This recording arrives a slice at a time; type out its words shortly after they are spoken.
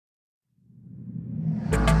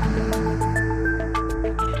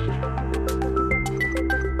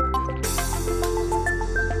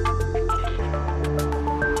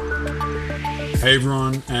Hey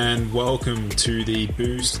everyone, and welcome to the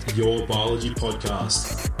Boost Your Biology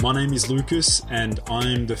podcast. My name is Lucas, and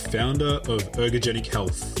I'm the founder of Ergogenic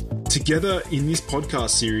Health. Together in this podcast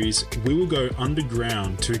series, we will go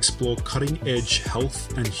underground to explore cutting-edge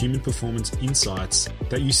health and human performance insights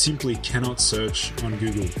that you simply cannot search on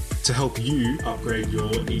Google to help you upgrade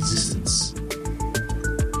your existence.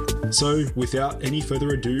 So, without any further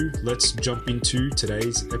ado, let's jump into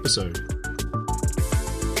today's episode.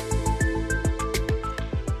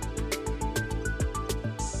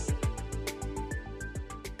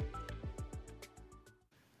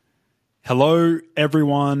 Hello,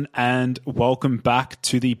 everyone, and welcome back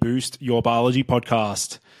to the Boost Your Biology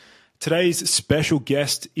podcast. Today's special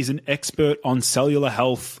guest is an expert on cellular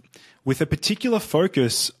health with a particular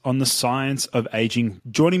focus on the science of aging.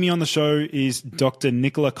 Joining me on the show is Dr.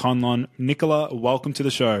 Nichola Conlon. Nichola, welcome to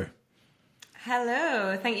the show.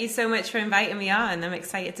 Hello. Thank you so much for inviting me on. I'm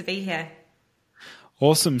excited to be here.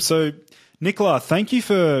 Awesome. So, Nichola, thank you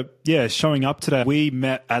for showing up today. We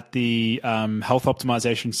met at the Health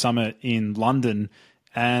Optimization Summit in London,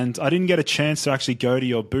 and I didn't get a chance to actually go to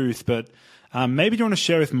your booth, but maybe you want to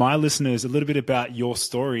share with my listeners a little bit about your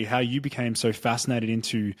story, how you became so fascinated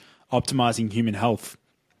into optimizing human health.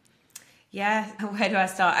 Yeah, where do I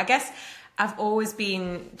start? I guess I've always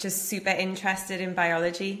been just super interested in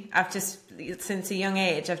biology. Since a young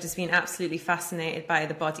age, I've just been absolutely fascinated by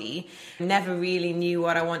the body. Never really knew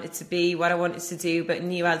what I wanted to be, what I wanted to do, but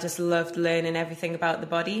knew I just loved learning everything about the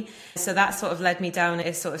body. So that sort of led me down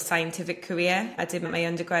a sort of scientific career. I did my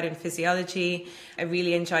undergrad in physiology. I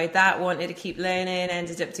really enjoyed that, wanted to keep learning,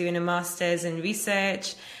 ended up doing a master's in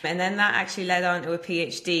research. And then that actually led on to a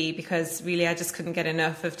PhD because really I just couldn't get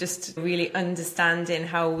enough of just really understanding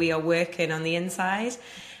how we are working on the inside.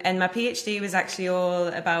 And my PhD was actually all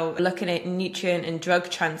about looking at nutrient and drug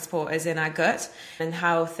transporters in our gut and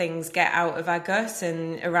how things get out of our gut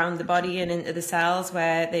and around the body and into the cells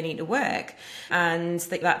where they need to work. And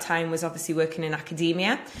that time was obviously working in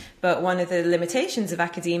academia. But one of the limitations of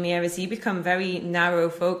academia is you become very narrow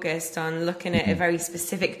focused on looking at a very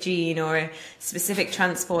specific gene or a specific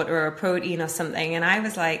transporter or a protein or something. And I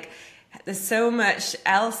was like, there's so much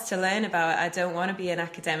else to learn about. I don't want to be an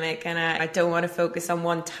academic and I don't want to focus on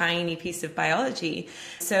one tiny piece of biology.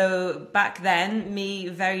 So back then, me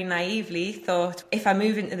very naively thought, if I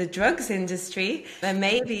move into the drugs industry, then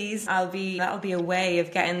maybe that'll be a way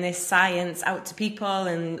of getting this science out to people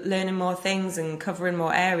and learning more things and covering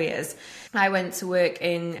more areas. I went to work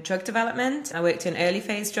in drug development. I worked in early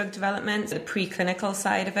phase drug development, the preclinical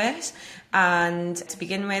side of it. And to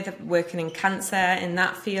begin with, working in cancer in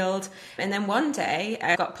that field. And then one day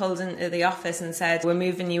I got pulled into the office and said, we're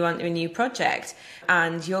moving you on to a new project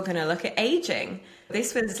and you're going to look at aging.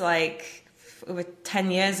 This was like over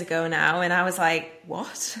 10 years ago now. And I was like,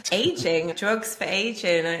 what? Aging? Drugs for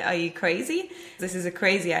aging? Are you crazy? This is a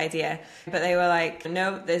crazy idea. But they were like,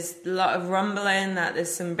 no, there's a lot of rumbling that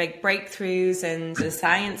there's some big breakthroughs and the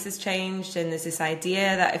science has changed. And there's this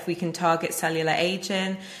idea that if we can target cellular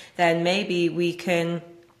aging, then maybe we can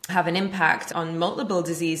have an impact on multiple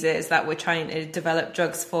diseases that we're trying to develop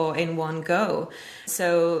drugs for in one go.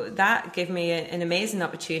 So that gave me an amazing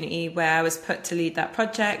opportunity where I was put to lead that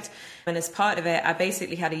project. And as part of it, I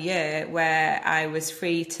basically had a year where I was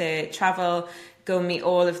free to travel, go meet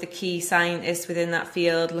all of the key scientists within that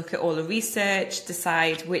field, look at all the research,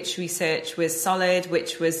 decide which research was solid,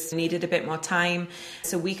 which was needed a bit more time.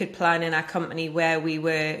 So we could plan in our company where we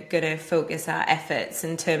were going to focus our efforts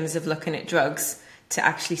in terms of looking at drugs to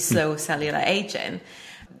actually slow cellular aging.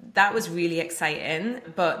 That was really exciting,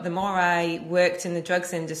 but the more I worked in the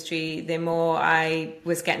drugs industry, the more I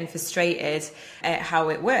was getting frustrated at how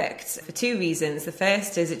it worked for two reasons. The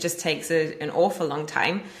first is it just takes an awful long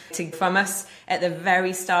time from us at the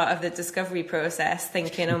very start of the discovery process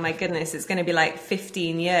thinking, oh my goodness, it's going to be like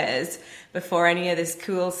 15 years before any of this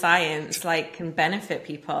cool science can benefit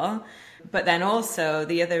people. But then also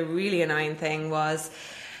the other really annoying thing was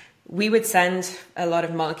we would send a lot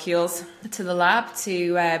of molecules to the lab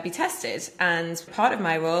to be tested. And part of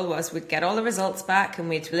my role was we'd get all the results back and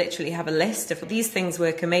we'd literally have a list of these things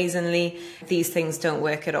work amazingly, these things don't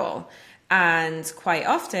work at all. And quite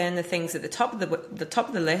often the things at the top of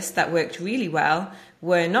the list that worked really well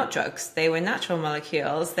were not drugs. They were natural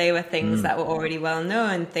molecules. They were things that were already well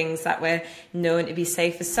known, things that were known to be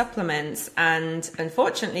safe as supplements. And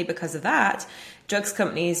unfortunately, because of that, drugs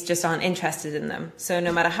companies just aren't interested in them. So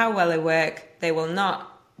no matter how well they work, they will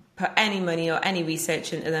not put any money or any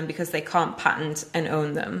research into them because they can't patent and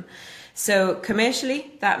own them. So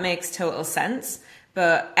commercially, that makes total sense.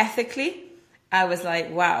 But ethically, I was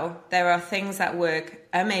like, wow, there are things that work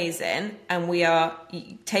amazing, and we are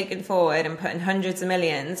taking forward and putting hundreds of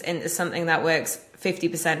millions into something that works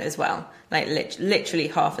 50% as well, like literally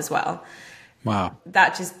half as well. Wow.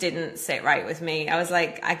 That just didn't sit right with me. I was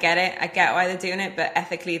like, I get it. I get why they're doing it, but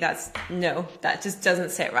ethically that just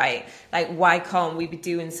doesn't sit right. Like, why can't we be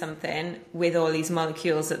doing something with all these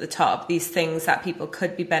molecules at the top, these things that people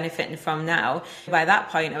could be benefiting from now? By that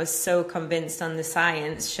point, I was so convinced on the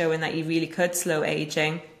science showing that you really could slow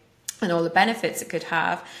aging and all the benefits it could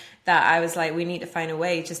have, that I was like, we need to find a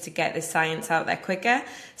way just to get this science out there quicker.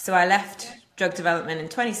 So I left drug development in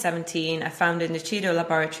 2017. I founded Nichola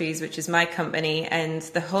Laboratories, which is my company, and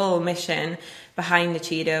the whole mission behind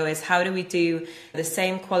Nichola is how do we do the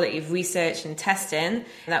same quality of research and testing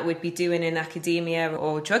that we'd be doing in academia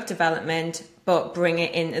or drug development, but bring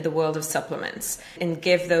it into the world of supplements and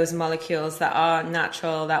give those molecules that are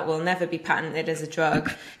natural, that will never be patented as a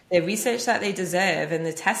drug, the research that they deserve and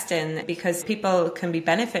the testing, because people can be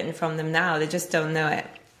benefiting from them now. They just don't know it.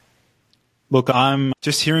 Look, I'm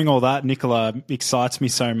just hearing all that, Nichola, excites me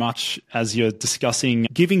so much as you're discussing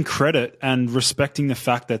giving credit and respecting the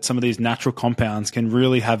fact that some of these natural compounds can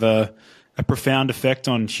really have a profound effect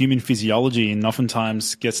on human physiology and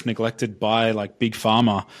oftentimes gets neglected by like big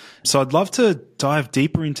pharma. So I'd love to dive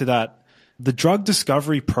deeper into that, the drug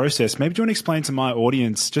discovery process. Maybe do you want to explain to my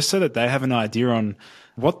audience just so that they have an idea on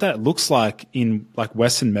what that looks like in like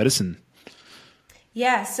Western medicine?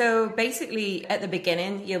 Yeah, so basically at the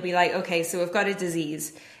beginning, you'll be like, okay, so we've got a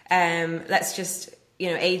disease. Let's just,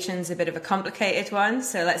 aging's a bit of a complicated one.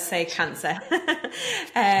 So let's say cancer.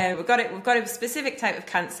 We've got a specific type of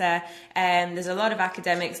cancer. There's a lot of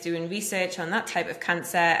academics doing research on that type of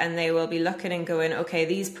cancer, and they will be looking and going, okay,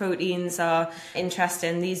 these proteins are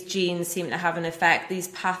interesting. These genes seem to have an effect. These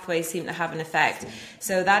pathways seem to have an effect.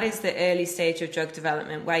 So that is the early stage of drug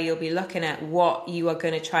development where you'll be looking at what you are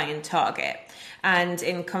going to try and target. And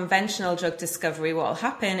in conventional drug discovery, what will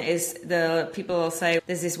happen is the people will say,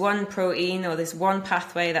 there's this one protein or this one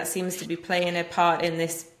pathway that seems to be playing a part in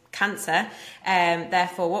this cancer.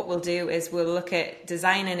 Therefore, what we'll do is we'll look at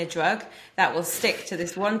designing a drug that will stick to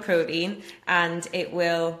this one protein and it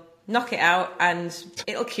will knock it out and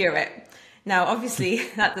it'll cure it. Now, obviously,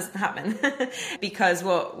 that doesn't happen because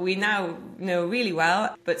what we now know really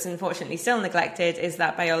well, but unfortunately still neglected, is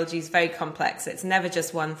that biology is very complex. It's never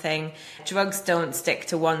just one thing. Drugs don't stick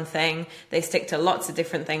to one thing. They stick to lots of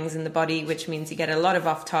different things in the body, which means you get a lot of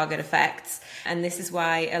off-target effects. And this is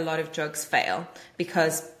why a lot of drugs fail,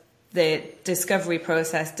 because the discovery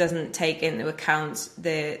process doesn't take into account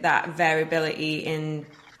that variability in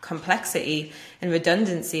complexity and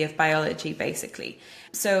redundancy of biology, basically.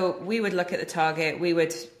 So we would look at the target, we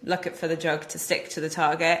would look for the drug to stick to the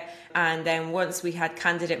target, and then once we had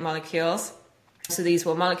candidate molecules, so these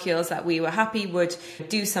were molecules that we were happy would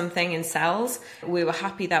do something in cells. We were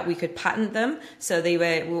happy that we could patent them. So they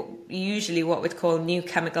were usually what we'd call new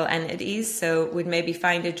chemical entities. So we'd maybe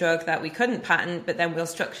find a drug that we couldn't patent, but then we'll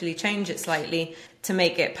structurally change it slightly to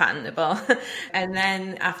make it patentable. And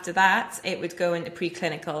then after that, it would go into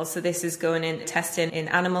preclinical. So this is going into testing in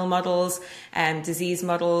animal models and disease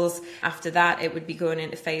models. After that, it would be going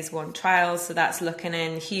into phase 1 trials. So that's looking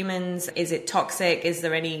in humans. Is it toxic? Is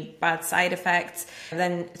there any bad side effects? And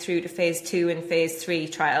then through to phase 2 and phase 3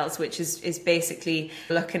 trials, which is basically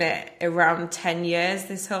looking at around 10 years,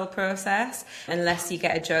 this whole process, unless you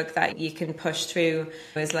get a drug that you can push through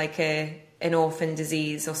as like an orphan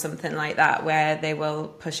disease or something like that, where they will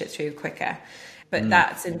push it through quicker. But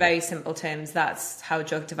that's, in very simple terms, that's how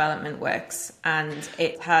drug development works. And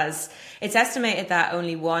it's estimated that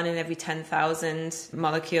only 1 in every 10,000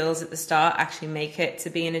 molecules at the start actually make it to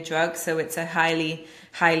being a drug. So it's a highly,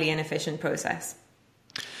 highly inefficient process.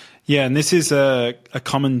 Yeah, and this is a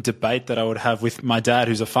common debate that I would have with my dad,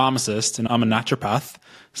 who's a pharmacist, and I'm a naturopath.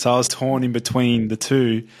 So I was torn in between the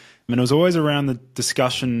two. And it was always around the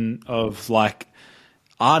discussion of, like,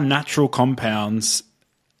 are natural compounds,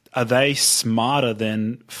 are they smarter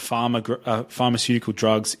than pharmaceutical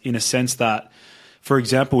drugs, in a sense that, for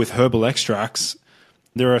example, with herbal extracts,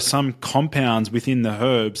 there are some compounds within the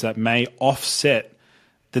herbs that may offset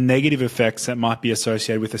the negative effects that might be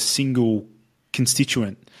associated with a single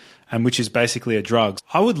constituent, and which is basically a drug.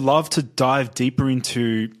 I would love to dive deeper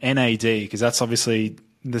into NAD, because that's obviously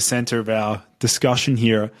the center of our discussion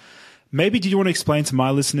here. Maybe do you want to explain to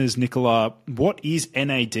my listeners, Nichola, what is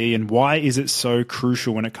NAD and why is it so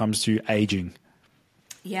crucial when it comes to aging?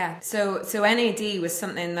 Yeah, so NAD was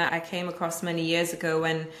something that I came across many years ago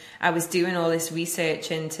when I was doing all this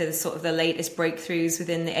research into the latest breakthroughs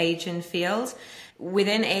within the aging field.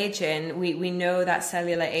 within aging, we know that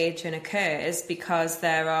cellular aging occurs because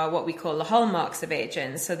there are what we call the hallmarks of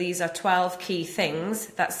aging. So these are 12 key things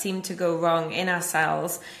that seem to go wrong in our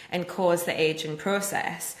cells and cause the aging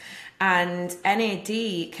process. And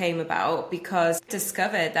NAD came about because it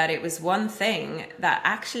discovered that it was one thing that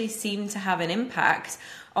actually seemed to have an impact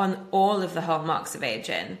on all of the hallmarks of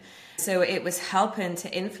aging. So it was helping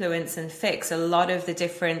to influence and fix a lot of the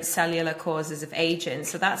different cellular causes of aging.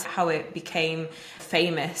 So that's how it became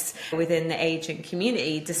famous within the aging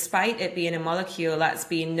community, despite it being a molecule that's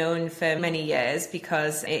been known for many years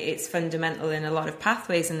because it's fundamental in a lot of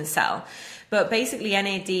pathways in the cell. But basically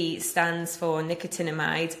NAD stands for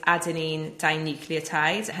nicotinamide adenine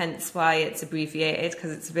dinucleotide, hence why it's abbreviated,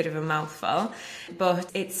 because it's a bit of a mouthful.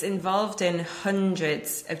 But it's involved in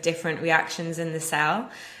hundreds of different reactions in the cell.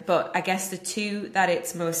 But I guess the two that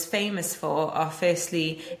it's most famous for are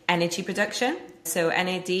firstly energy production. So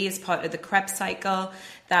NAD is part of the Krebs cycle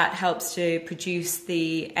that helps to produce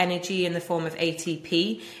the energy in the form of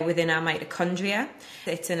ATP within our mitochondria.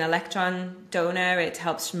 It's an electron donor. It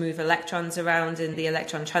helps to move electrons around in the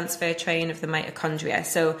electron transfer train of the mitochondria.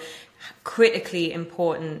 So critically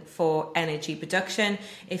important for energy production.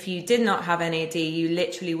 If you did not have NAD, you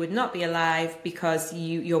literally would not be alive because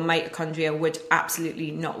your mitochondria would absolutely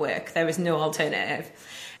not work. There is no alternative.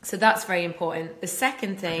 So that's very important. The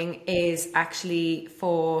second thing is actually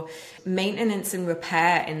for maintenance and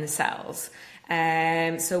repair in the cells.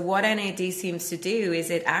 So what NAD seems to do is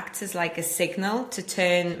it acts as like a signal to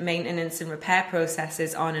turn maintenance and repair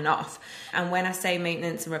processes on and off. And when I say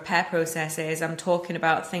maintenance and repair processes, I'm talking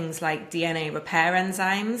about things like DNA repair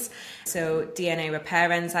enzymes. So DNA repair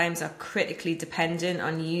enzymes are critically dependent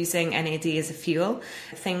on using NAD as a fuel.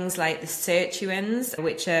 Things like the sirtuins,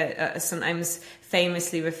 which are sometimes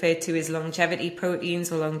famously referred to as longevity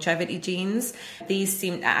proteins or longevity genes. These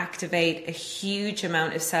seem to activate a huge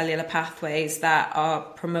amount of cellular pathways that are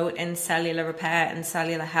promoting cellular repair and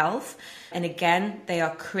cellular health. And again, they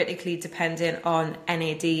are critically dependent on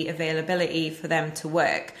NAD availability for them to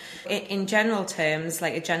work. In general terms,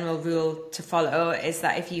 like a general rule to follow is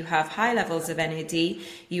that if you have high levels of NAD,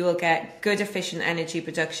 you will get good efficient energy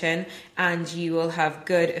production and you will have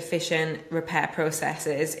good efficient repair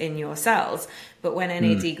processes in your cells. But when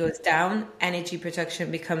NAD goes down, energy production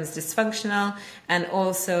becomes dysfunctional. And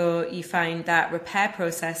also you find that repair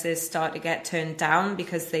processes start to get turned down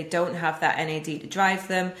because they don't have that NAD to drive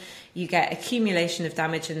them. You get accumulation of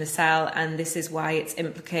damage in the cell, and this is why it's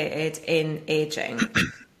implicated in aging.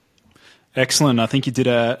 Excellent. I think you did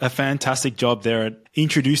a fantastic job there at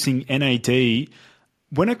introducing NAD.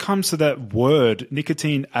 When it comes to that word,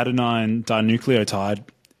 nicotine adenine dinucleotide,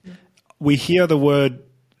 we hear the word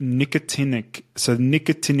nicotinic, so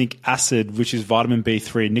nicotinic acid, which is vitamin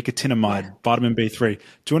B3, nicotinamide, vitamin B3.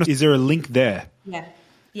 Is there a link there?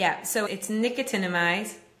 Yeah. So it's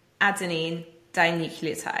nicotinamide adenine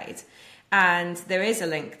dinucleotide. And there is a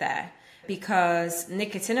link there because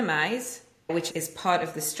nicotinamide, which is part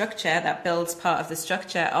of the structure that builds part of the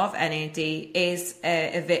structure of NAD, is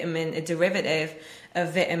a vitamin, a derivative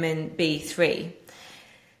of vitamin B3.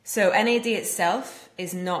 So NAD itself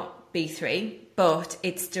is not B3, but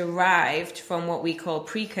it's derived from what we call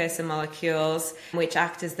precursor molecules, which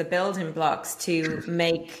act as the building blocks to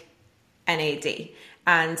make NAD.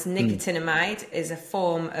 And nicotinamide is a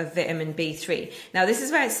form of vitamin B3. Now, this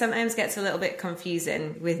is where it sometimes gets a little bit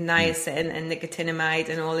confusing with niacin and nicotinamide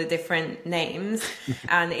and all the different names.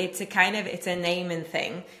 And it's a naming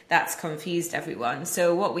thing that's confused everyone.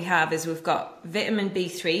 So what we have is we've got vitamin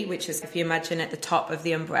B3, which is, if you imagine, at the top of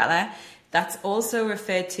the umbrella. That's also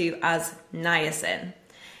referred to as niacin.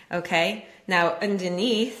 Okay? Now,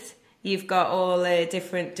 underneath, you've got all the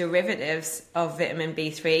different derivatives of vitamin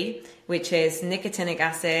B3, which is nicotinic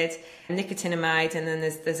acid, nicotinamide, and then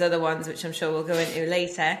there's other ones which I'm sure we'll go into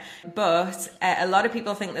later. But a lot of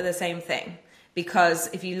people think they're the same thing because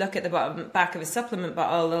if you look at the back of a supplement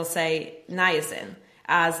bottle, they'll say niacin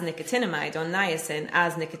as nicotinamide or niacin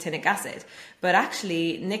as nicotinic acid. But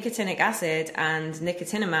actually, nicotinic acid and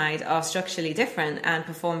nicotinamide are structurally different and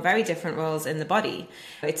perform very different roles in the body.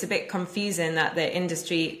 It's a bit confusing that the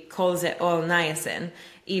industry calls it all niacin,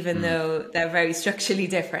 even though they're very structurally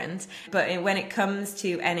different. But when it comes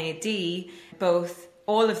to NAD,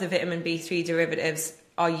 all of the vitamin B3 derivatives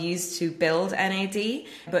are used to build NAD,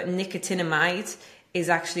 but nicotinamide is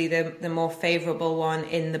actually the more favorable one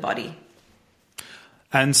in the body.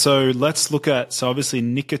 And so let's look at, obviously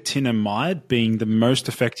nicotinamide being the most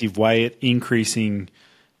effective way at increasing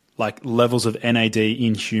like levels of NAD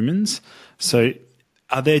in humans. So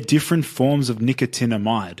are there different forms of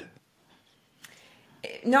nicotinamide?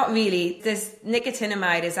 Not really. This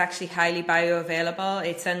nicotinamide is actually highly bioavailable.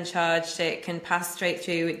 It's uncharged. It can pass straight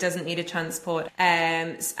through. It doesn't need a transport.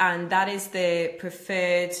 And that is the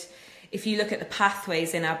preferred, if you look at the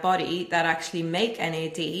pathways in our body that actually make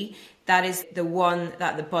NAD, that is the one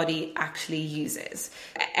that the body actually uses.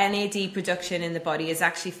 NAD production in the body is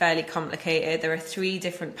actually fairly complicated. There are 3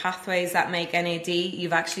 different pathways that make NAD.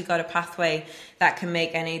 You've actually got a pathway that can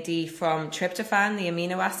make NAD from tryptophan, the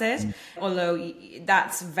amino acid, although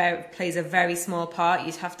that's plays a very small part.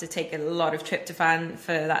 You'd have to take a lot of tryptophan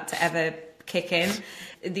for that to ever kick in.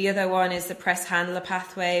 The other one is the press handler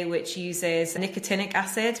pathway, which uses nicotinic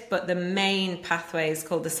acid, but the main pathway is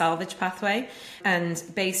called the salvage pathway. And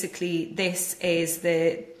basically this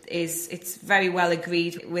it's very well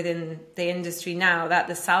agreed within the industry now that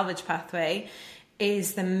the salvage pathway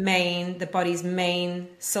is the body's main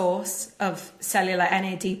source of cellular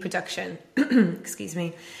NAD production. Excuse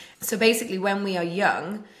me. So basically when we are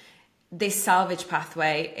young, this salvage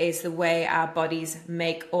pathway is the way our bodies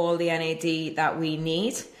make all the NAD that we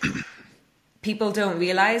need. People don't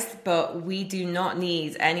realize, but we do not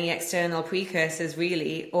need any external precursors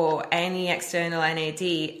really, or any external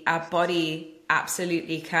NAD. Our body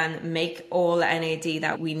absolutely can make all the NAD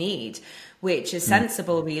that we need, which is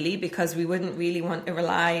sensible really, because we wouldn't really want to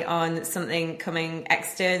rely on something coming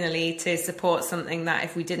externally to support something that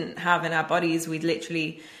if we didn't have in our bodies, we'd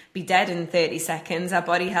literally be dead in 30 seconds. Our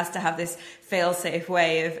body has to have this fail-safe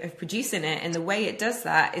way of producing it. And the way it does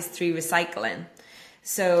that is through recycling.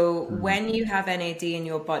 So when you have NAD in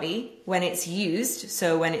your body, when it's used,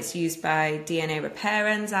 so when it's used by DNA repair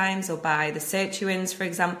enzymes or by the sirtuins, for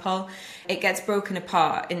example, it gets broken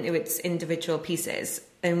apart into its individual pieces.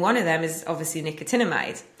 And one of them is obviously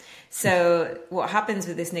nicotinamide. So what happens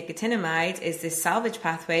with this nicotinamide is this salvage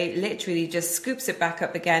pathway literally just scoops it back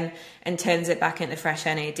up again and turns it back into fresh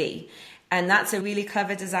NAD. And that's a really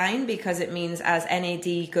clever design, because it means as NAD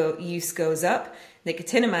use goes up,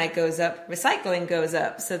 nicotinamide goes up, recycling goes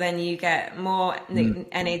up. So then you get more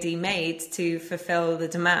NAD made to fulfill the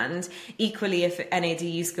demand. Equally, if NAD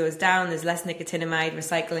use goes down, there's less nicotinamide,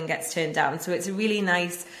 recycling gets turned down. So it's a really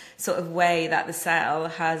nice sort of way that the cell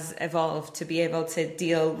has evolved to be able to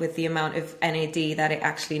deal with the amount of NAD that it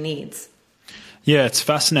actually needs. Yeah, it's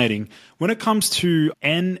fascinating. When it comes to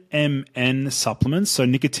NMN supplements, so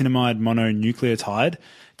nicotinamide mononucleotide,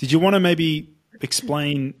 did you want to maybe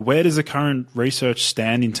explain where does the current research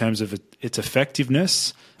stand in terms of its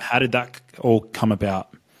effectiveness? How did that all come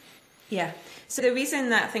about? Yeah. So the reason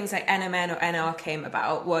that things like NMN or NR came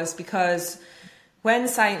about was because when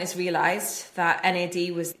scientists realized that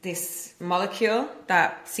NAD was this molecule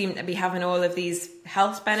that seemed to be having all of these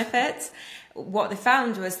health benefits, what they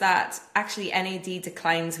found was that actually NAD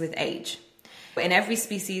declines with age. In every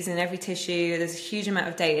species, in every tissue, there's a huge amount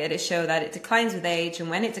of data to show that it declines with age, and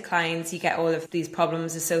when it declines, you get all of these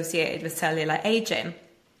problems associated with cellular aging.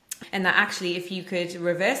 And that actually, if you could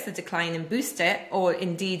reverse the decline and boost it, or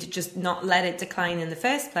indeed just not let it decline in the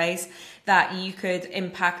first place, that you could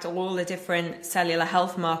impact all the different cellular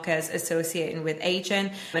health markers associated with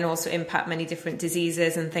aging, and also impact many different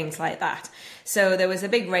diseases and things like that. So there was a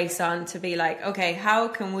big race on to be like, okay, how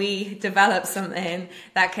can we develop something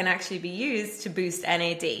that can actually be used to boost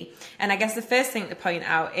NAD? And I guess the first thing to point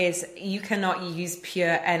out is you cannot use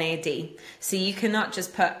pure NAD. So you cannot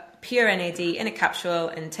just put pure NAD in a capsule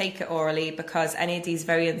and take it orally, because NAD is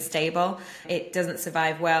very unstable. It doesn't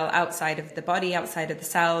survive well outside of the body, outside of the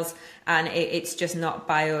cells, and it's just not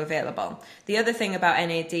bioavailable. The other thing about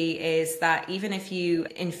NAD is that even if you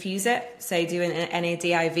infuse it, say doing an NAD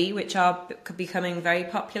IV, which are becoming very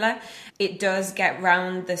popular, it does get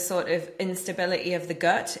round the sort of instability of the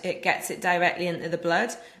gut. It gets it directly into the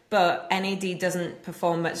blood, but NAD doesn't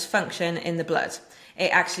perform much function in the blood.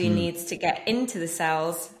 It actually needs to get into the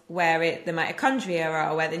cells where the mitochondria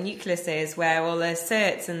are, where the nucleus is, where all the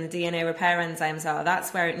SIRTs and the DNA repair enzymes are.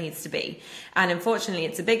 That's where it needs to be. And unfortunately,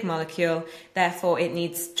 it's a big molecule. Therefore, it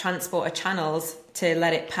needs transporter channels to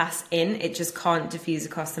let it pass in. It just can't diffuse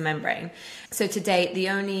across the membrane. So to date, the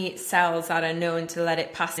only cells that are known to let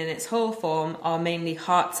it pass in its whole form are mainly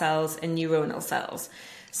heart cells and neuronal cells.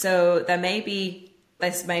 So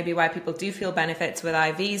this may be why people do feel benefits with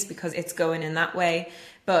IVs, because it's going in that way.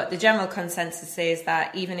 But the general consensus is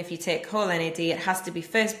that even if you take whole NAD, it has to be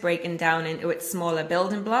first breaking down into its smaller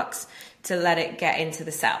building blocks to let it get into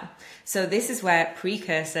the cell. So this is where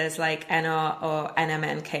precursors like NR or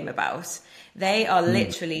NMN came about. They are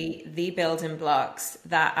literally the building blocks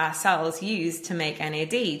that our cells use to make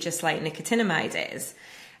NAD, just like nicotinamide is.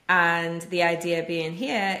 And the idea being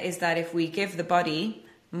here is that if we give the body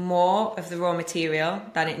more of the raw material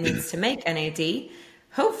that it needs to make NAD,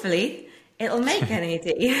 hopefully it'll make NAD.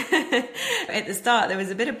 At the start, there was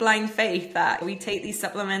a bit of blind faith that we take these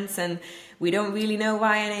supplements and we don't really know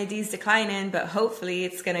why NAD is declining, but hopefully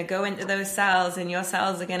it's going to go into those cells and your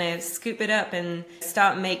cells are going to scoop it up and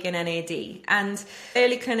start making NAD. And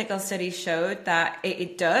early clinical studies showed that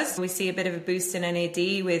it does. We see a bit of a boost in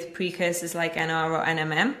NAD with precursors like NR or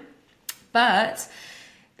NMN. But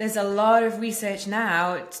there's a lot of research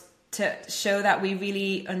now to show that we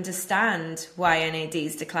really understand why NAD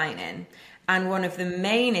is declining. And one of the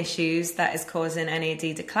main issues that is causing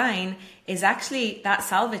NAD decline is actually that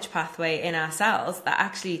salvage pathway in our cells that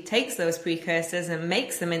actually takes those precursors and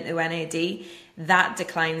makes them into NAD that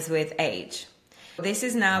declines with age. This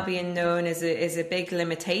is now being known as a big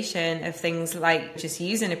limitation of things like just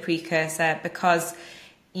using a precursor, because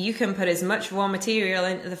you can put as much raw material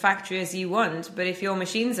into the factory as you want, but if your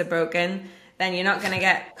machines are broken, then you're not going to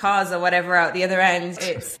get cars or whatever out the other end.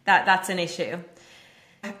 That's an issue.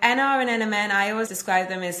 NR and NMN, I always describe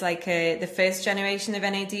them as like the first generation of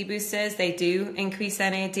NAD boosters. They do increase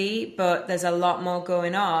NAD, but there's a lot more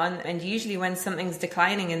going on. And usually when something's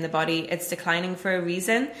declining in the body, it's declining for a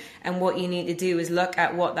reason. And what you need to do is look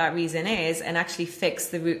at what that reason is and actually fix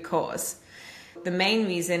the root cause. The main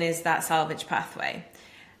reason is that salvage pathway.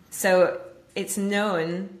 So it's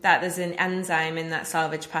known that there's an enzyme in that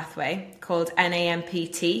salvage pathway called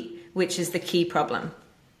NAMPT, which is the key problem.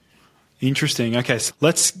 Interesting. Okay, so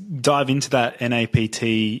let's dive into that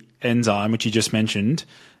NAPT enzyme, which you just mentioned.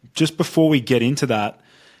 Just before we get into that,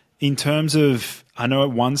 in terms of, I know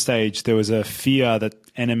at one stage there was a fear that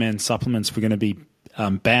NMN supplements were going to be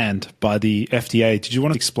banned by the FDA. Did you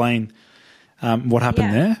want to explain what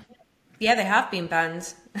happened there? Yeah, they have been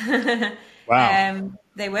banned. Wow.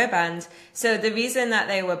 They were banned. So the reason that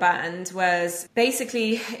they were banned was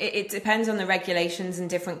basically it depends on the regulations in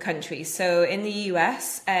different countries. So in the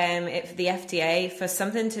US, if the FDA, for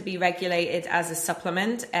something to be regulated as a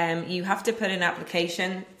supplement, you have to put an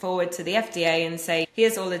application forward to the FDA and say,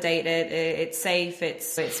 here's all the data, it's safe,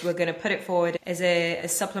 we're going to put it forward as a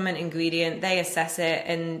supplement ingredient. They assess it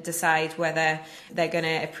and decide whether they're going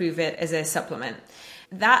to approve it as a supplement.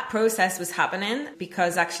 That process was happening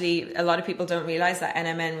because actually a lot of people don't realize that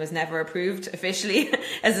NMN was never approved officially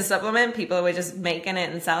as a supplement. People were just making it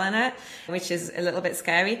and selling it, which is a little bit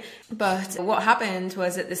scary. But what happened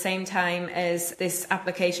was at the same time as this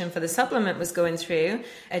application for the supplement was going through,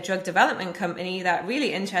 a drug development company that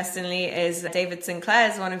really interestingly is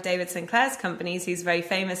one of David Sinclair's companies. He's very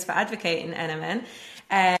famous for advocating NMN,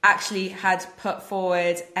 actually had put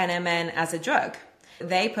forward NMN as a drug.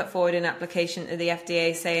 They put forward an application to the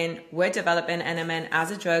FDA saying, we're developing NMN as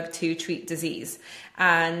a drug to treat disease.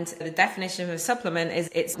 And the definition of a supplement is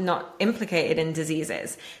it's not implicated in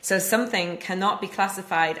diseases. So something cannot be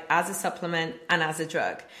classified as a supplement and as a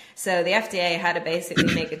drug. So the FDA had to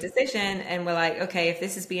basically make a decision and we're like, okay, if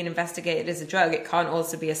this is being investigated as a drug, it can't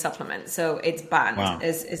also be a supplement. So it's banned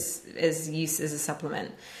as use as a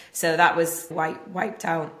supplement. So that was wiped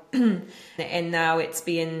out. And now it's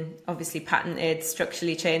being obviously patented,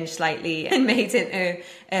 structurally changed slightly and made into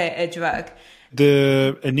a drug.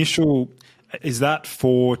 The initial, is that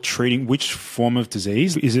for treating which form of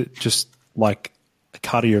disease? Is it just like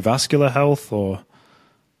cardiovascular health or?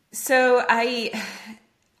 So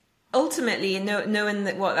ultimately, knowing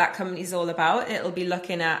that what that company is all about, it'll be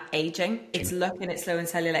looking at aging. It's looking at slow and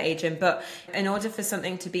cellular aging. But in order for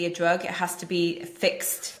something to be a drug, it has to be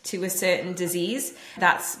fixed to a certain disease.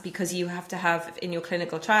 That's because you have to have, in your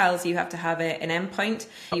clinical trials, you have to have an endpoint.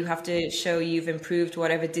 You have to show you've improved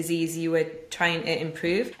whatever disease you were trying to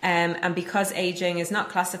improve. And because aging is not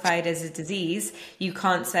classified as a disease, you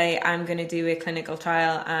can't say, I'm going to do a clinical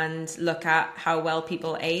trial and look at how well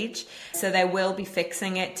people age. So they will be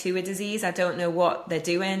fixing it to a disease. I don't know what they're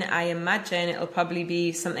doing. I imagine it'll probably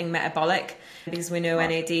be something metabolic because we know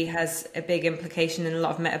NAD has a big implication in a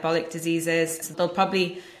lot of metabolic diseases. So they'll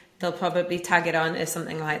probably tag it on as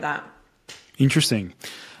something like that. Interesting.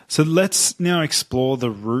 So let's now explore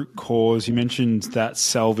the root cause. You mentioned that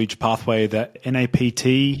salvage pathway, that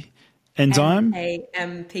NAPT enzyme.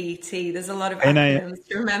 NAMPT. There's a lot of acronyms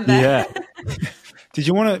to remember. Yeah. Did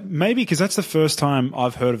you want to maybe, because that's the first time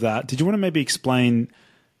I've heard of that, did you want to maybe explain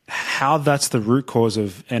how that's the root cause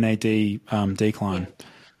of NAD decline?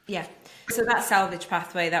 Yeah. So that salvage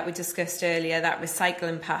pathway that we discussed earlier, that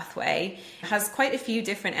recycling pathway, has quite a few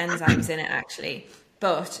different enzymes in it actually.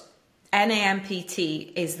 But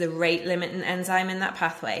NAMPT is the rate limiting enzyme in that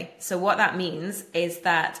pathway. So what that means is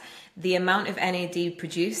that the amount of NAD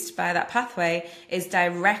produced by that pathway is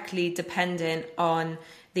directly dependent on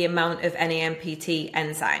the amount of NAMPT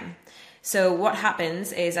enzyme. So what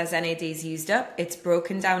happens is as NAD is used up, it's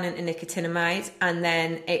broken down into nicotinamide, and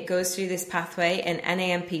then it goes through this pathway, and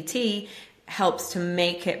NAMPT helps to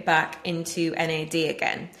make it back into NAD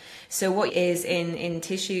again. So what is in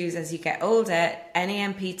tissues as you get older,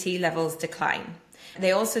 NAMPT levels decline.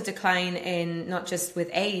 They also decline in not just with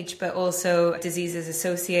age, but also diseases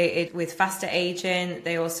associated with faster aging.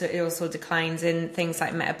 It also declines in things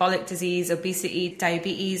like metabolic disease, obesity,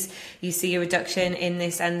 diabetes. You see a reduction in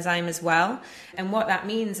this enzyme as well. And what that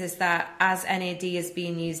means is that as NAD is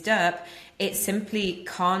being used up, it simply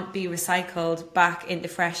can't be recycled back into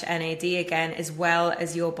fresh NAD again as well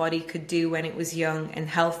as your body could do when it was young and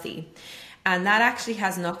healthy. And that actually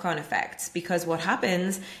has knock-on effects, because what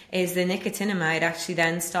happens is the nicotinamide actually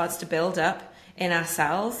then starts to build up in our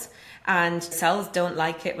cells, and cells don't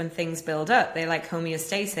like it when things build up. They like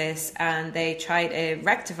homeostasis, and they try to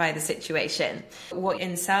rectify the situation. What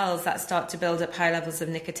in cells that start to build up high levels of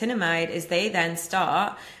nicotinamide is they then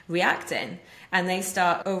start reacting, and they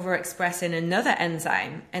start overexpressing another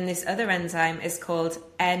enzyme, and this other enzyme is called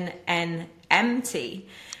NMNT,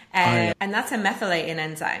 and that's a methylating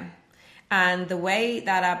enzyme. And the way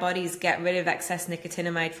that our bodies get rid of excess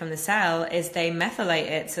nicotinamide from the cell is they methylate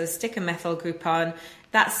it. So stick a methyl group on,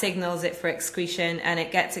 that signals it for excretion, and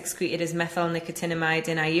it gets excreted as methyl nicotinamide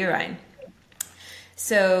in our urine.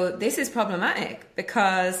 So this is problematic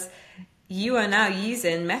because you are now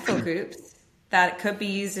using methyl groups that could be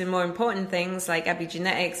used in more important things like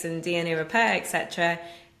epigenetics and DNA repair, etc.,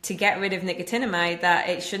 to get rid of nicotinamide that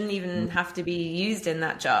it shouldn't even have to be used in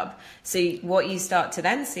that job. So what you start to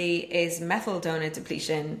then see is methyl donor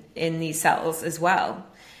depletion in these cells as well,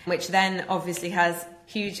 which then obviously has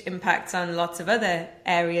huge impacts on lots of other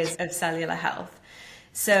areas of cellular health.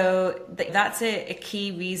 So that's a key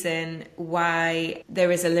reason why there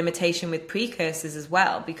is a limitation with precursors as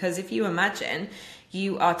well, because if you imagine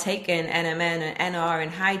you are taking NMN and NR in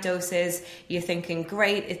high doses, you're thinking,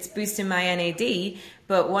 great, it's boosting my NAD,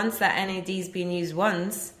 but once that NAD is being used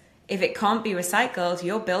once, if it can't be recycled,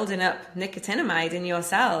 you're building up nicotinamide in your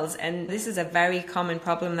cells. And this is a very common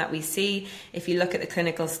problem that we see. If you look at the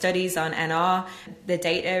clinical studies on NR, the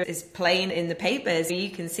data is plain in the papers. You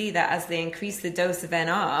can see that as they increase the dose of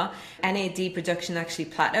NR, NAD production actually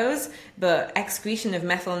plateaus, but excretion of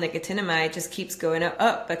methyl nicotinamide just keeps going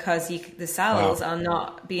up because the cells are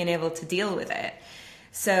not being able to deal with it.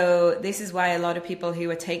 So this is why a lot of people who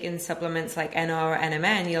are taking supplements like NR or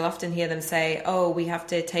NMN, you'll often hear them say, oh, we have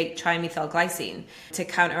to take trimethylglycine to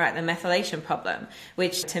counteract the methylation problem,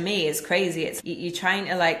 which to me is crazy. It's you're trying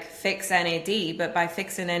to fix NAD, but by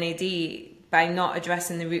fixing NAD, by not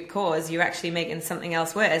addressing the root cause, you're actually making something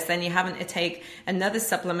else worse. Then you're having to take another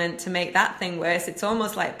supplement to make that thing worse. It's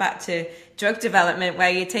almost like back to drug development where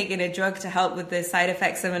you're taking a drug to help with the side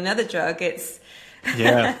effects of another drug.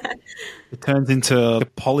 Yeah, it turns into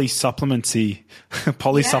polysupplemency.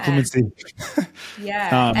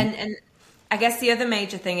 Yeah, and I guess the other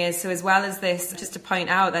major thing is, so as well as this, just to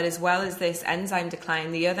point out that as well as this enzyme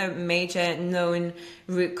decline, the other major known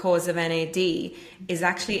root cause of NAD is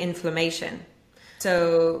actually inflammation.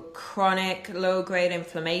 So chronic low-grade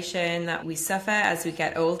inflammation that we suffer as we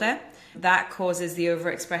get older, that causes the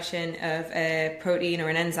overexpression of a protein or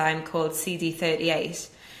an enzyme called CD38.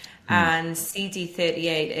 And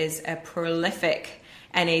CD38 is a prolific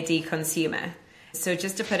NAD consumer. So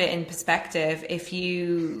just to put it in perspective,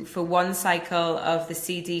 for one cycle of the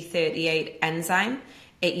CD38 enzyme,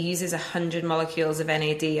 it uses 100 molecules of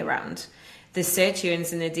NAD around. The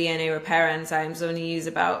sirtuins and the DNA repair enzymes only use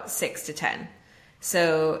about 6 to 10.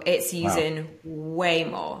 So it's using way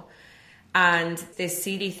more. And this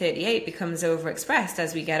CD38 becomes overexpressed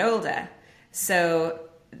as we get older. So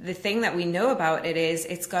the thing that we know about it is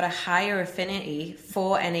it's got a higher affinity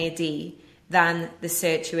for NAD than the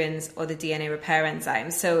sirtuins or the DNA repair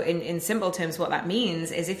enzymes. So in simple terms, what that means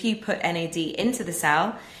is if you put NAD into the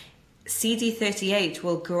cell, CD38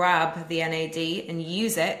 will grab the NAD and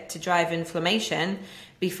use it to drive inflammation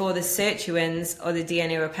before the sirtuins or the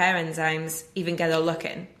DNA repair enzymes even get a look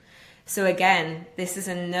in. So again, this is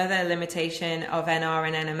another limitation of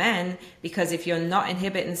NR and NMN, because if you're not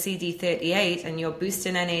inhibiting CD38 and you're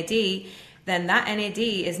boosting NAD, then that NAD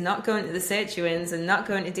is not going to the sirtuins and not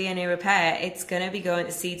going to DNA repair. It's going to be going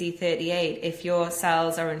to CD38. If your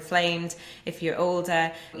cells are inflamed, if you're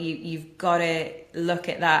older, you've got to look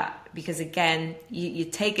at that, because again, you're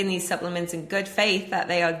taking these supplements in good faith that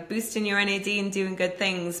they are boosting your NAD and doing good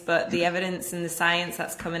things, but the evidence and the science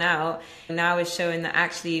that's coming out now is showing that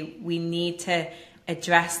actually we need to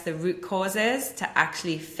address the root causes to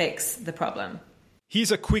actually fix the problem. Here's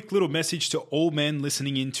a quick little message to all men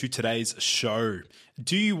listening into today's show.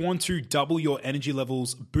 Do you want to double your energy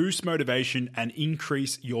levels, boost motivation, and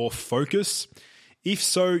increase your focus? If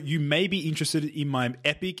so, you may be interested in my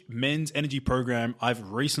epic men's energy program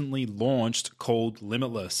I've recently launched called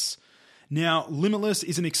Limitless. Now, Limitless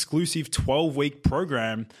is an exclusive 12-week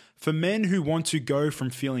program for men who want to go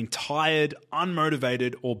from feeling tired,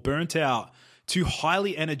 unmotivated, or burnt out to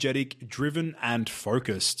highly energetic, driven, and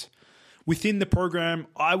focused. Within the program,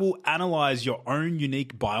 I will analyze your own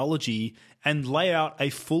unique biology and lay out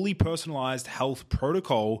a fully personalized health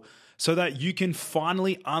protocol so that you can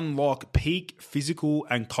finally unlock peak physical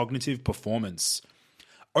and cognitive performance.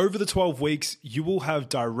 Over the 12 weeks, you will have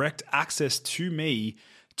direct access to me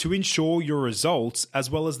to ensure your results,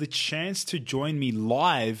 as well as the chance to join me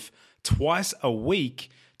live twice a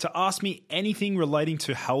week to ask me anything relating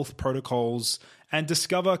to health protocols and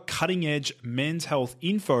discover cutting-edge men's health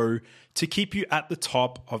info to keep you at the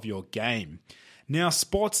top of your game. Now,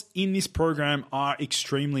 spots in this program are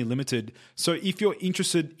extremely limited, so if you're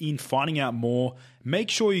interested in finding out more, make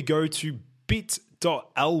sure you go to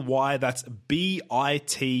bit.ly, that's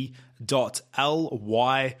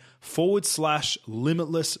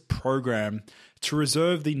bit.ly/limitless program to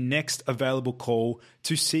reserve the next available call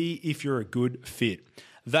to see if you're a good fit.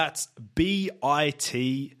 That's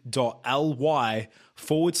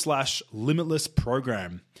bit.ly/limitless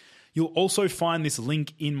program. You'll also find this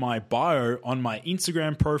link in my bio on my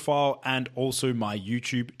Instagram profile and also my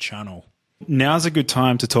YouTube channel. Now's a good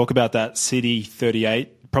time to talk about that CD38.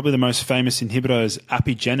 Probably the most famous inhibitor is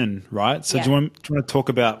apigenin, right? So do you want to talk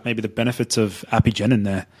about maybe the benefits of apigenin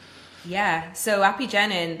there? Yeah, so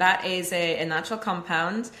apigenin, that is a natural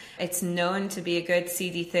compound. It's known to be a good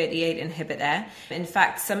CD38 inhibitor. In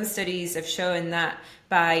fact, some studies have shown that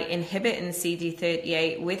by inhibiting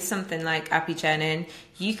CD38 with something like apigenin,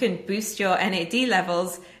 you can boost your NAD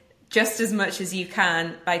levels just as much as you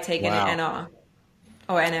can by taking an NR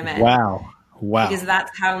or NMN. Wow. Because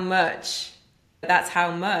that's how much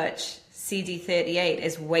CD38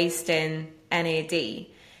 is wasting NAD.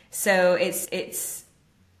 So it's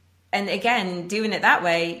and again, doing it that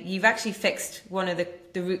way, you've actually fixed one of the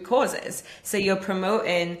root causes. So you're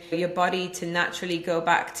promoting your body to naturally go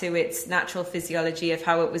back to its natural physiology of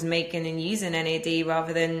how it was making and using NAD,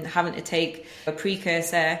 rather than having to take a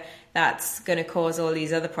precursor that's going to cause all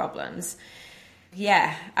these other problems.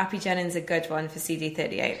 Yeah, apigenin's a good one for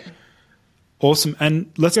CD38. Awesome.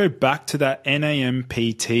 And let's go back to that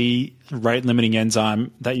NAMPT rate limiting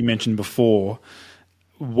enzyme that you mentioned before.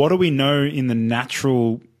 What do we know in the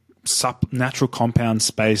natural compound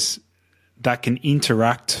space that can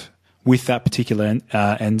interact with that particular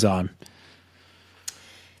enzyme?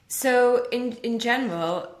 So in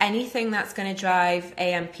general, anything that's going to drive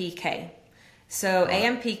AMPK. So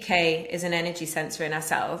AMPK is an energy sensor in our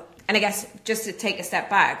cell. And I guess just to take a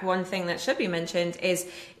step back, one thing that should be mentioned is,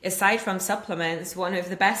 aside from supplements, one of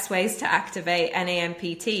the best ways to activate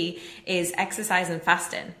NAMPT is exercise and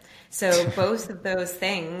fasting. So both of those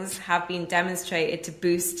things have been demonstrated to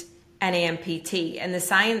boost NAMPT. And the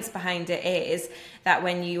science behind it is that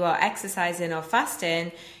when you are exercising or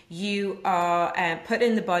fasting, you are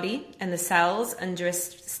putting the body and the cells under a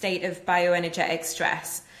state of bioenergetic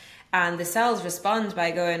stress. And the cells respond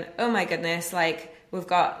by going, oh my goodness, like, we've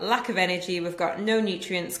got lack of energy, we've got no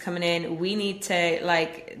nutrients coming in, we need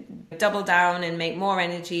to double down and make more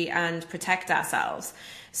energy and protect ourselves.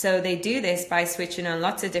 So they do this by switching on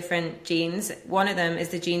lots of different genes. One of them is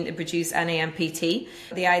the gene that produces NAMPT.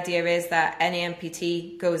 The idea is that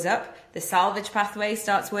NAMPT goes up, the salvage pathway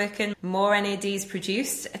starts working, more NAD is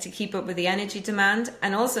produced to keep up with the energy demand,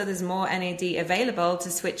 and also there's more NAD available to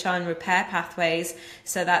switch on repair pathways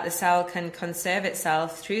so that the cell can conserve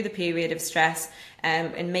itself through the period of stress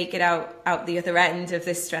and make it out the other end of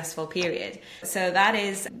this stressful period. So that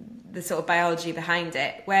is the sort of biology behind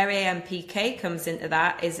it. Where AMPK comes into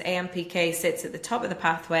that is AMPK sits at the top of the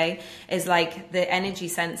pathway, is like the energy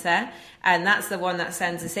sensor, and that's the one that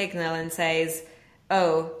sends a signal and says,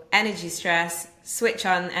 oh, energy stress, switch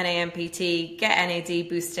on NAMPT, get NAD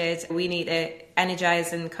boosted, we need to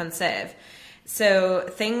energize and conserve. So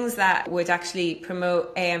things that would actually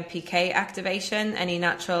promote AMPK activation, any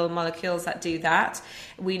natural molecules that do that,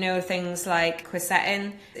 we know things like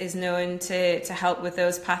quercetin is known to help with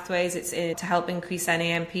those pathways. It's to help increase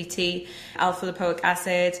NAMPT. Alpha lipoic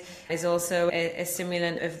acid is also a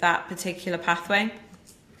stimulant of that particular pathway.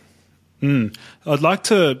 I'd like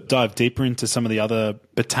to dive deeper into some of the other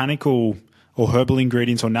botanical or herbal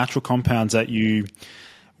ingredients or natural compounds that you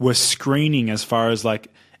were screening, as far as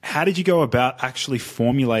how did you go about actually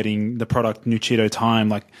formulating the product Nuchido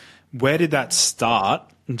Time? Where did that start?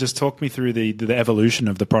 and just talk me through the evolution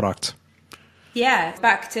of the product. Yeah,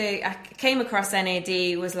 I came across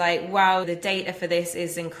NAD, was like, wow, the data for this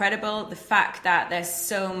is incredible. The fact that there's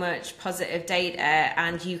so much positive data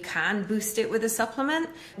and you can boost it with a supplement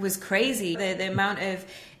was crazy. The amount of,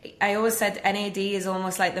 I always said NAD is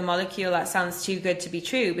almost like the molecule that sounds too good to be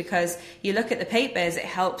true, because you look at the papers, it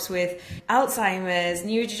helps with Alzheimer's,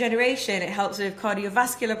 neurodegeneration, it helps with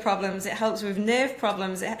cardiovascular problems, it helps with nerve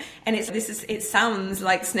problems, and it sounds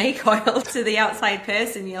like snake oil to the outside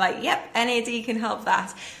person. You're like, yep, NAD can help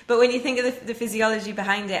that. But when you think of the physiology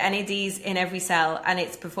behind it, NAD's in every cell and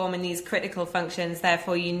it's performing these critical functions.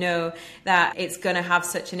 Therefore, you know that it's going to have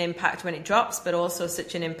such an impact when it drops, but also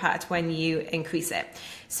such an impact when you increase it.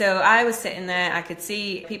 So I was sitting there, I could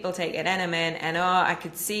see people taking NMN, NR, I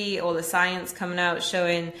could see all the science coming out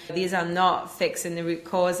showing these are not fixing the root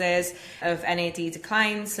causes of NAD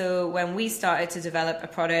decline. So when we started to develop a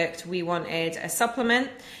product, we wanted a supplement,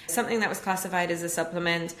 something that was classified as a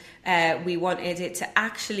supplement. We wanted it to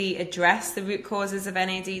actually address the root causes of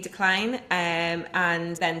NAD decline,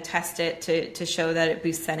 and then test it to show that it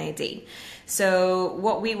boosts NAD. So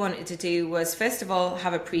what we wanted to do was, first of all,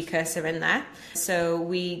 have a precursor in there. So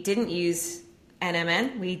we didn't use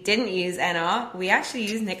NMN, we didn't use NR, we actually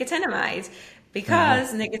used nicotinamide,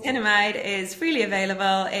 because nicotinamide is freely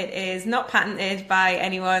available, it is not patented by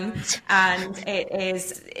anyone, and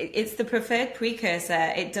it's the preferred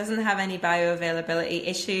precursor. It doesn't have any bioavailability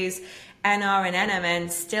issues. NR and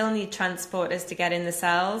NMN still need transporters to get in the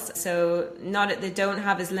cells, so they don't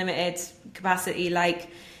have as limited capacity like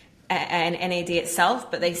an NAD itself,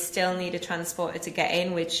 but they still need a transporter to get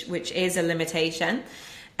in, which is a limitation.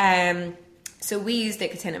 So we used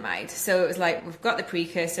nicotinamide. So it was like, we've got the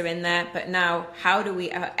precursor in there, but now how do we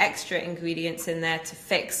have extra ingredients in there to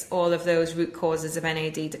fix all of those root causes of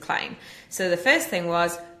NAD decline? So the first thing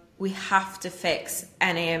was, we have to fix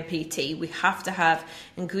NAMPT. We have to have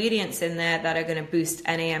ingredients in there that are going to boost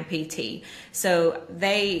NAMPT. So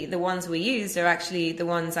the ones we used are actually the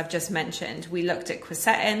ones I've just mentioned. We looked at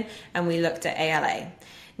quercetin and we looked at ALA.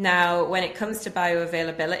 Now, when it comes to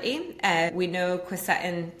bioavailability, we know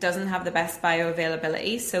quercetin doesn't have the best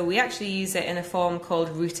bioavailability, so we actually use it in a form called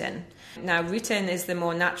rutin. Now, rutin is the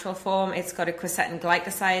more natural form. It's got a quercetin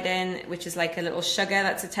glycoside in, which is like a little sugar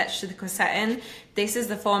that's attached to the quercetin. This is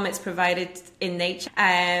the form it's provided in nature,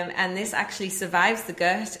 and this actually survives the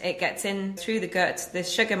gut. It gets in through the gut, the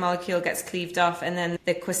sugar molecule gets cleaved off, and then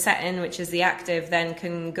the quercetin, which is the active, then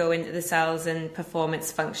can go into the cells and perform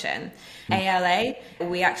its function. ALA,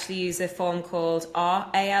 we actually use a form called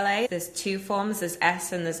RALA. There's two forms, there's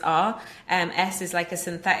S and there's R. S is like a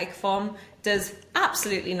synthetic form, does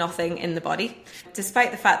absolutely nothing in the body,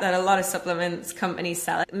 despite the fact that a lot of supplements companies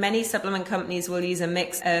sell it. Many supplement companies will use a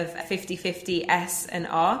mix of 50-50 S and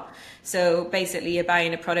R. So basically you're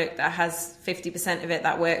buying a product that has 50% of it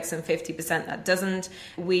that works and 50% that doesn't.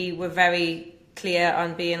 We were very clear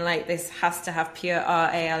on being like, this has to have pure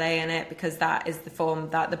RALA in it, because that is the form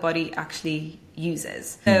that the body actually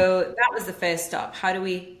uses. So that was the first stop. How do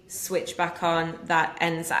we switch back on that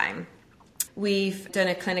enzyme? We've done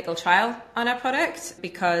a clinical trial on our product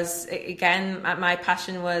because, again, my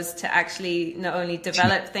passion was to actually not only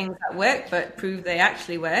develop things that work, but prove they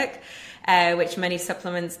actually work, which many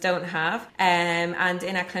supplements don't have. And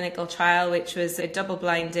in our clinical trial, which was a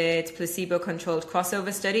double-blinded, placebo-controlled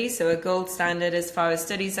crossover study, so a gold standard as far as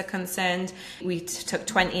studies are concerned, we took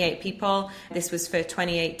 28 people. This was for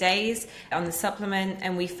 28 days on the supplement,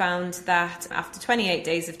 and we found that after 28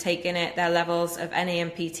 days of taking it, their levels of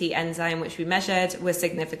NAMPT enzyme, which we measured, were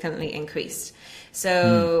significantly increased.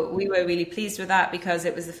 So we were really pleased with that, because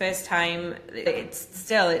it was the first time,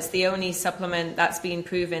 it's the only supplement that's been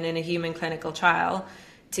proven in a human clinical trial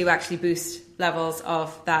to actually boost levels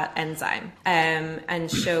of that enzyme,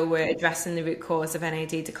 and show we're addressing the root cause of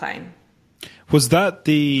NAD decline. Was that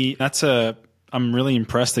I'm really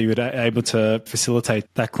impressed that you were able to facilitate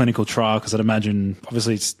that clinical trial, because I'd imagine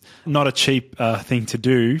obviously it's not a cheap thing to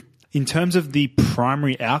do. In terms of the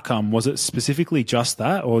primary outcome, was it specifically just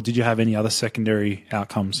that, or did you have any other secondary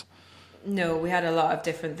outcomes? No, we had a lot of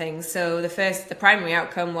different things. So the primary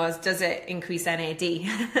outcome was, does it increase NAD?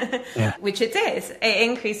 Yeah. Which it did. It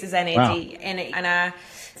increases NAD. Wow. And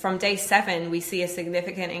from day 7, we see a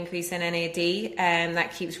significant increase in NAD, and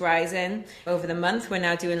that keeps rising over the month. We're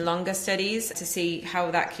now doing longer studies to see how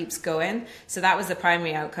that keeps going. So that was the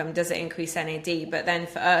primary outcome. Does it increase NAD? But then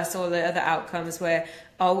for us, all the other outcomes were,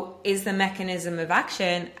 oh, is the mechanism of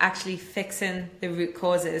action actually fixing the root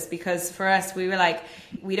causes? Because for us, we were like,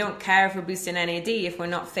 we don't care if we're boosting NAD if we're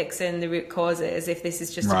not fixing the root causes, if this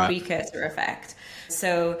is just a precursor effect.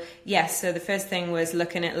 So yes, so the first thing was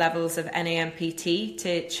looking at levels of NAMPT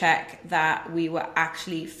to check that we were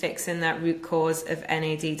actually fixing that root cause of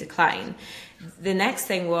NAD decline. The next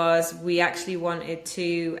thing was we actually wanted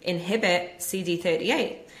to inhibit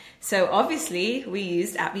CD38. So obviously we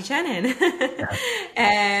used apigenin.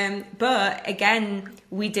 But again,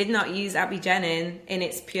 we did not use apigenin in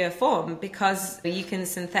its pure form because you can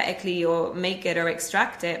synthetically or make it or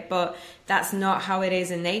extract it, but that's not how it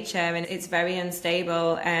is in nature, and it's very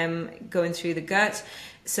unstable going through the gut.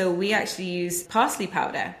 So we actually use parsley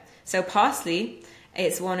powder. So parsley,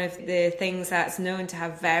 it's one of the things that's known to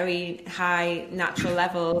have very high natural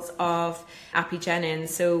levels of apigenin.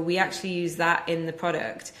 So we actually use that in the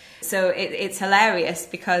product. So it's hilarious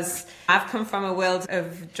because I've come from a world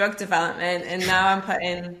of drug development and now I'm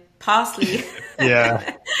putting parsley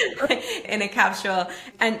in a capsule.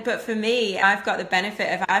 But for me, I've got the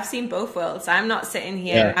benefit of, I've seen both worlds. I'm not sitting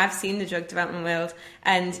here. I've seen the drug development world.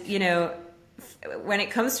 And, you know, when it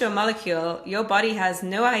comes to a molecule, your body has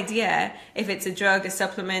no idea if it's a drug, a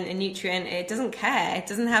supplement, a nutrient. It doesn't care. It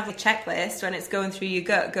doesn't have a checklist when it's going through your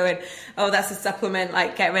gut going, oh, that's a supplement,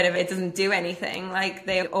 like get rid of it. It doesn't do anything. Like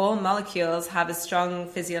all molecules have a strong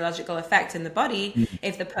physiological effect in the body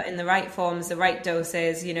if they're put in the right forms, the right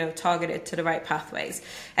doses, you know, targeted to the right pathways.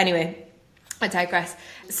 Anyway, I digress.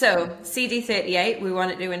 So CD38, we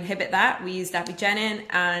wanted to inhibit that. We used apigenin,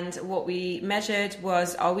 and what we measured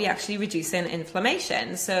was, are we actually reducing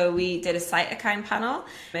inflammation? So we did a cytokine panel,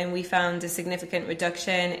 and we found a significant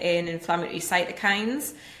reduction in inflammatory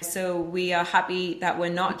cytokines. So we are happy that we're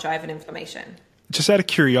not driving inflammation. Just out of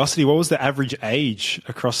curiosity, what was the average age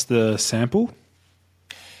across the sample?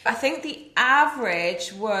 I think the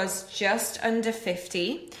average was just under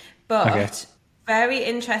 50, but very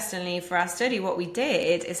interestingly for our study, what we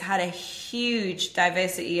did is had a huge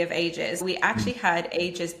diversity of ages. We actually had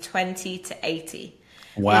ages 20 to 80.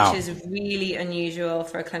 Wow. Which is really unusual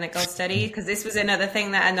for a clinical study, because this was another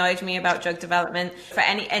thing that annoyed me about drug development. For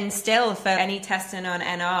any testing on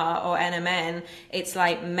NR or NMN, it's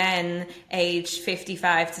like men aged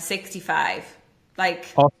 55 to 65. Like,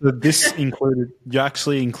 so this you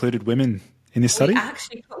actually included women in this study? We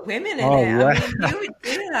actually put women in it. Wow. I mean, who would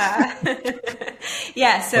do that?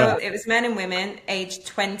 So it was men and women aged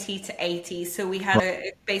 20 to 80. So we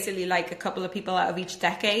had basically like a couple of people out of each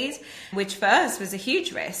decade, which for us was a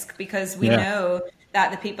huge risk because we know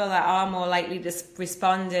that the people that are more likely to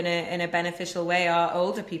respond in a beneficial way are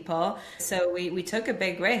older people. So we took a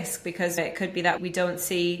big risk because it could be that we don't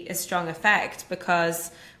see a strong effect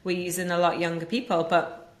because we're using a lot younger people.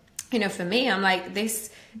 But, you know, for me, I'm like,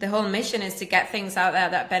 the whole mission is to get things out there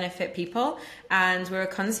that benefit people, and we're a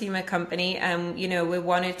consumer company, and you know we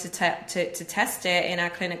wanted to test it in our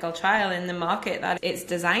clinical trial in the market that it's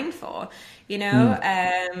designed for. You know,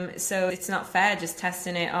 so it's not fair just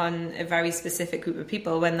testing it on a very specific group of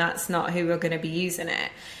people when that's not who we're going to be using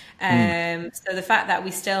it. So the fact that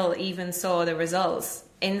we still even saw the results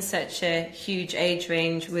in such a huge age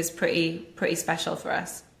range was pretty special for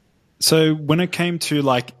us. So when it came to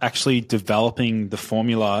like actually developing the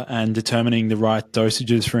formula and determining the right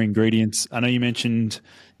dosages for ingredients, I know you mentioned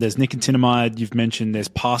there's nicotinamide, you've mentioned there's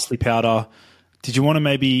parsley powder. Did you want to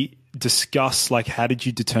maybe discuss like how did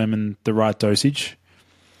you determine the right dosage?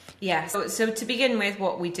 Yeah, so to begin with,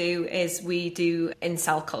 what we do is we do in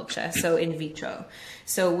cell culture, so in vitro.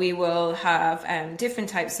 So we will have different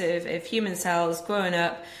types of human cells growing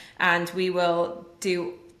up, and we will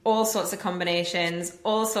do all sorts of combinations,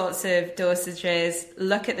 all sorts of dosages,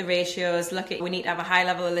 look at the ratios, we need to have a high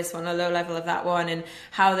level of this one, a low level of that one, and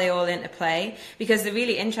how they all interplay. Because the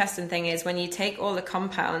really interesting thing is when you take all the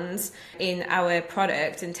compounds in our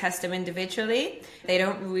product and test them individually, they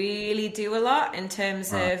don't really do a lot in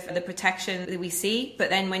terms of the protection that we see. But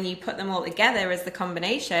then when you put them all together as the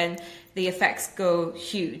combination, the effects go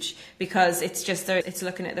huge because it's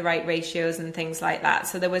looking at the right ratios and things like that.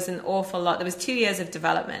 So there was an awful lot. There was 2 years of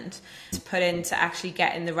development to put into actually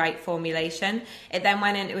getting the right formulation. It then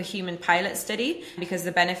went into a human pilot study because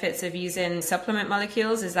the benefits of using supplement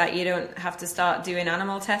molecules is that you don't have to start doing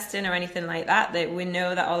animal testing or anything like that. That we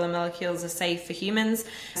know that all the molecules are safe for humans.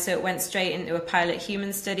 So it went straight into a pilot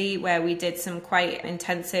human study where we did some quite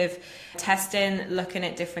intensive testing, looking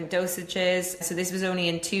at different dosages. So this was only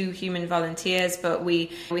in 2 human volunteers, but we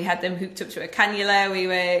had them hooked up to a cannula. We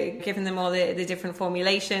were giving them all the different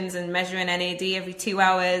formulations and measuring NAD every 2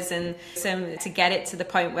 hours and some to get it to the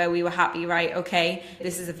point where we were happy, right, okay,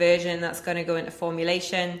 this is a version that's going to go into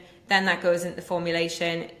formulation. then that goes into the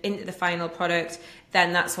formulation, into the final product,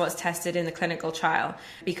 then that's what's tested in the clinical trial.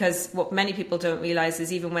 Because what many people don't realize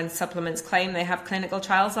is even when supplements claim they have clinical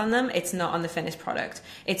trials on them, it's not on the finished product.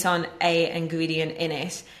 It's on a ingredient in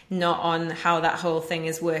it, not on how that whole thing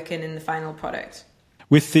is working in the final product.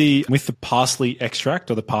 With the parsley extract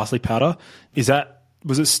or the parsley powder,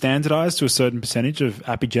 was it standardized to a certain percentage of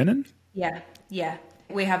apigenin? Yeah.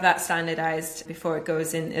 We have that standardized before it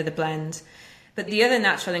goes into the blend. But the other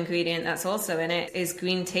natural ingredient that's also in it is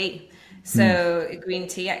green tea. So green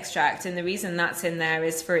tea extract, and the reason that's in there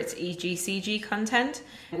is for its EGCG content,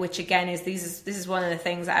 which again this is one of the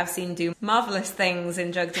things that I've seen do marvelous things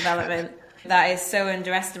in drug development that is so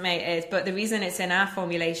underestimated. But the reason it's in our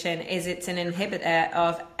formulation is it's an inhibitor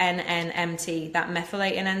of NMN, that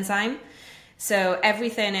methylating enzyme. So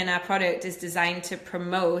everything in our product is designed to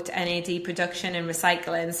promote NAD production and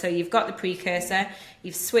recycling. So you've got the precursor,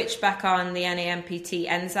 you've switched back on the NAMPT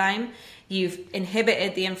enzyme, you've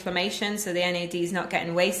inhibited the inflammation so the NAD is not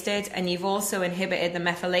getting wasted, and you've also inhibited the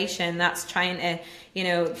methylation that's trying to,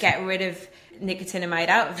 get rid of nicotinamide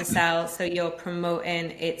out of the cell, so you're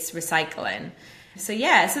promoting its recycling. So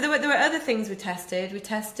there were other things we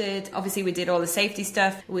tested. Obviously we did all the safety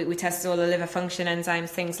stuff. We tested all the liver function enzymes,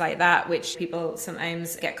 things like that, which people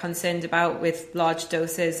sometimes get concerned about with large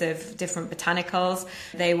doses of different botanicals.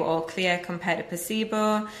 They were all clear compared to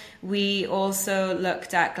placebo. We also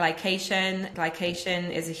looked at glycation.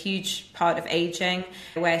 Glycation is a huge part of aging,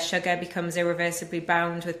 where sugar becomes irreversibly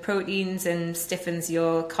bound with proteins and stiffens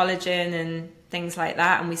your collagen and things like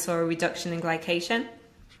that. And we saw a reduction in glycation.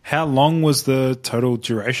 How long was the total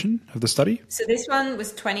duration of the study? So this one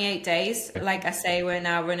was 28 days. Like I say, we're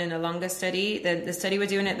now running a longer study. The study we're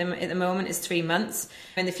doing at the moment is 3 months.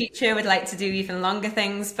 In the future, we'd like to do even longer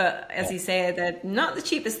things, but as you say, they're not the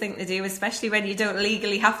cheapest thing to do, especially when you don't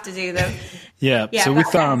legally have to do them. Yeah. So with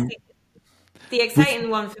the exciting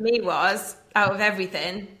one for me was, out of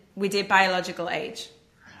everything, we did biological age.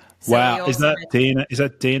 So wow. Is that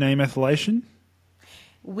DNA methylation?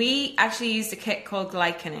 We actually used a kit called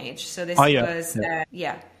GlycanAge. So this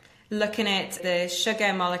looking at the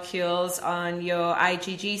sugar molecules on your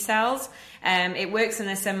IgG cells. It works in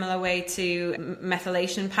a similar way to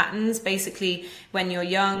methylation patterns. Basically, when you're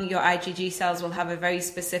young, your IgG cells will have a very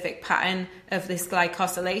specific pattern of this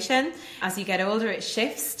glycosylation. As you get older, it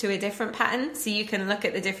shifts to a different pattern. So you can look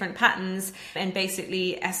at the different patterns and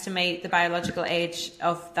basically estimate the biological age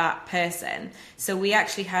of that person. So we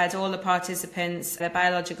actually had all the participants, their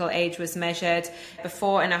biological age was measured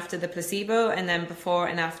before and after the placebo, and then before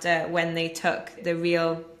and after when they took the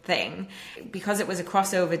real thing. Because it was a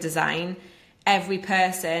crossover design, every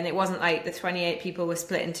person, it wasn't like the 28 people were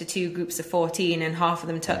split into two groups of 14 and half of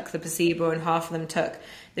them took the placebo and half of them took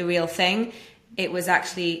the real thing. It was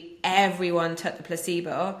actually everyone took the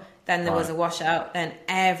placebo, then there was a washout, then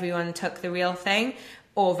everyone took the real thing,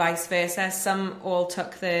 or vice versa. Some all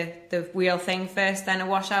took the real thing first, then a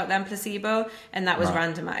washout, then placebo, and that was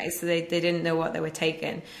randomized, so they didn't know what they were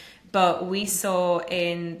taking. But we saw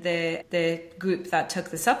in the group that took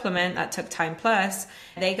the supplement, that took Time Plus,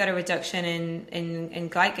 they got a reduction in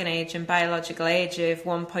glycan age and biological age of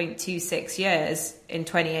 1.26 years in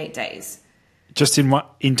 28 days. Just in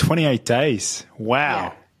 28 days? Wow.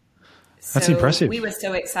 Yeah. That's impressive. We were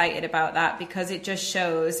so excited about that because it just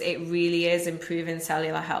shows it really is improving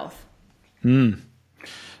cellular health.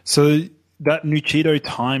 So that Nuchido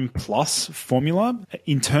Time Plus formula,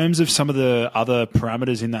 in terms of some of the other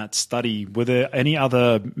parameters in that study, were there any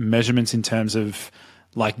other measurements in terms of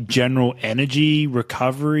like general energy,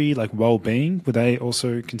 recovery, like well-being? Were they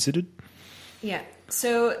also considered? Yeah.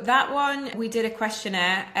 So that one, we did a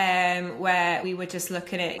questionnaire where we were just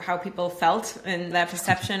looking at how people felt and their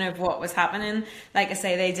perception of what was happening. Like I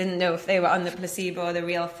say, they didn't know if they were on the placebo or the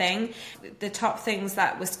real thing. The top things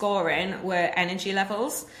that were scoring were energy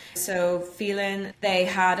levels. So feeling they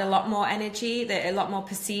had a lot more energy, a lot more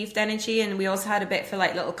perceived energy. And we also had a bit for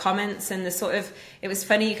like little comments, and it was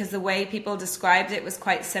funny because the way people described it was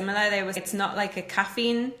quite similar. It's not like a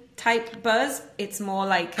caffeine type buzz. It's more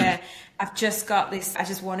like I've just got this, I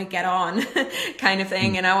just want to get on kind of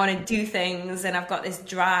thing, and I want to do things, and I've got this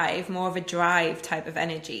drive, more of a drive type of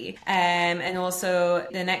energy. And also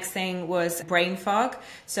the next thing was brain fog.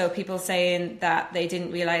 So people saying that they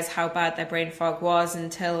didn't realize how bad their brain fog was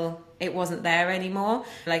until it wasn't there anymore,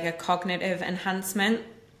 like a cognitive enhancement.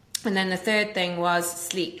 And then the third thing was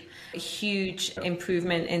sleep. A huge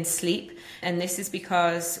improvement in sleep. And this is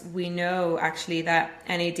because we know actually that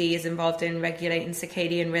NAD is involved in regulating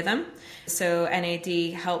circadian rhythm. So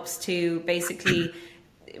NAD helps to basically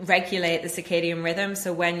regulate the circadian rhythm.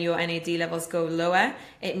 So when your NAD levels go lower,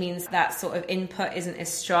 it means that sort of input isn't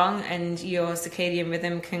as strong and your circadian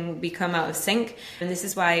rhythm can become out of sync. And this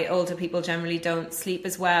is why older people generally don't sleep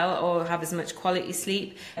as well or have as much quality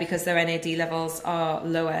sleep, because their NAD levels are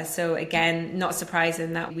lower. So again, not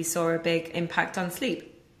surprising that we saw a big impact on sleep.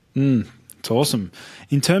 It's awesome.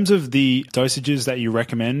 In terms of the dosages that you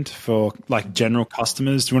recommend for like general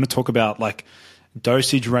customers, do you want to talk about like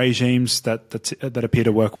dosage regimes that appear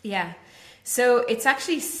to work? Yeah. So it's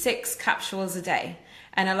actually 6 capsules a day.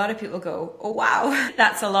 And a lot of people go, oh, wow,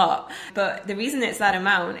 that's a lot. But the reason it's that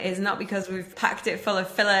amount is not because we've packed it full of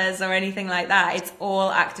fillers or anything like that. It's all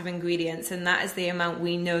active ingredients. And that is the amount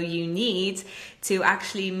we know you need to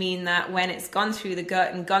actually mean that when it's gone through the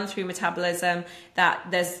gut and gone through metabolism, that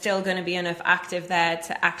there's still going to be enough active there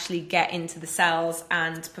to actually get into the cells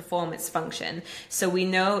and perform its function. So we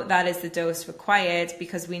know that is the dose required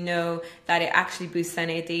because we know that it actually boosts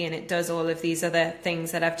NAD and it does all of these other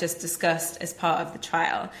things that I've just discussed as part of the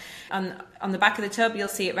trial. On the back of the tub, you'll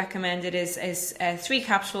see it recommended is 3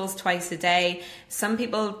 capsules twice a day. Some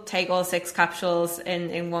people take all 6 capsules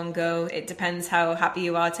in one go. It depends how happy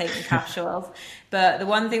you are taking capsules. But the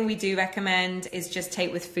one thing we do recommend is just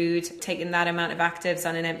take with food. Taking that amount of actives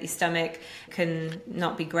on an empty stomach can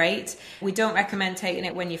not be great. We don't recommend taking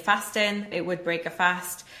it when you're fasting. It would break a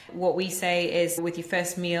fast. What we say is with your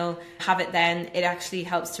first meal, have it then. It actually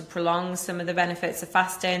helps to prolong some of the benefits of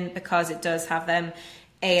fasting because it does have them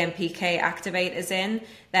AMPK activators in.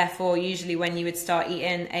 Therefore, usually when you would start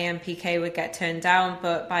eating, AMPK would get turned down,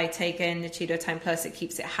 but by taking Nichola Time Plus, it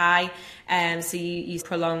keeps it high. So you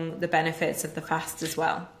prolong the benefits of the fast as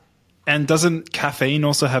well. And doesn't caffeine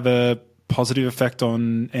also have a positive effect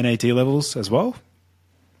on NAD levels as well?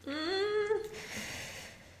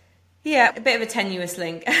 Yeah, a bit of a tenuous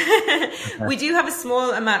link. We do have a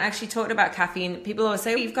small amount, actually talking about caffeine. People always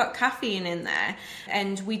say, you've got caffeine in there.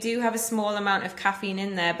 And we do have a small amount of caffeine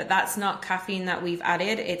in there, but that's not caffeine that we've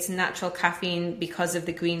added. It's natural caffeine because of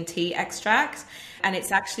the green tea extract. And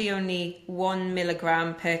it's actually only 1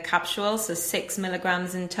 milligram per capsule, so 6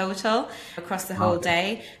 milligrams in total across the whole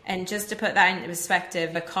day. And just to put that into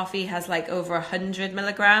perspective, a coffee has like over 100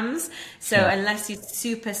 milligrams. So unless you're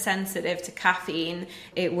super sensitive to caffeine,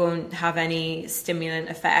 it won't have any stimulant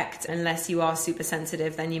effect. Unless you are super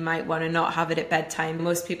sensitive, then you might want to not have it at bedtime.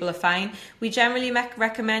 Most people are fine. We generally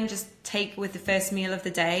recommend just take with the first meal of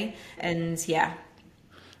the day. And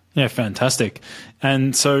Yeah, fantastic.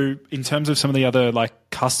 And so in terms of some of the other like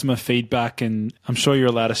customer feedback, and I'm sure you're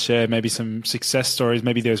allowed to share maybe some success stories,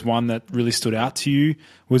 maybe there's one that really stood out to you.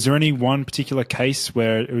 Was there any one particular case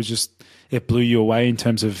where it was just, it blew you away in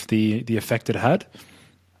terms of the effect it had?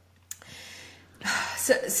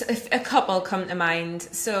 So a couple come to mind.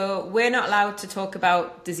 So we're not allowed to talk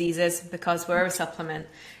about diseases because we're a supplement.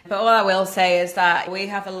 But all I will say is that we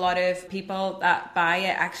have a lot of people that buy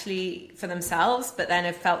it actually for themselves, but then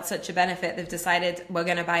have felt such a benefit, they've decided we're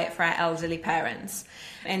going to buy it for our elderly parents.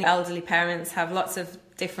 And elderly parents have lots of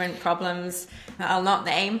different problems that I'll not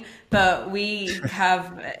name, but we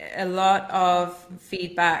have a lot of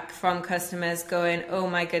feedback from customers going, oh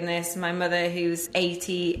my goodness, my mother who's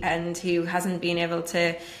 80 and who hasn't been able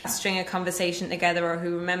to string a conversation together or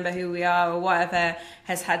who remember who we are or whatever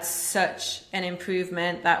has had such an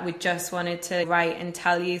improvement that we just wanted to write and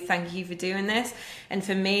tell you thank you for doing this. And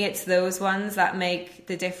for me, it's those ones that make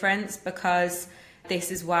the difference, because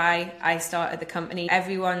this is why I started the company.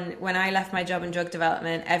 Everyone, when I left my job in drug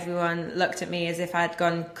development, everyone looked at me as if I'd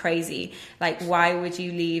gone crazy. Like, why would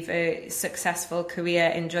you leave a successful career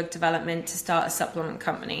in drug development to start a supplement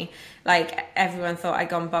company? Like, everyone thought I'd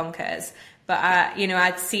gone bonkers. But,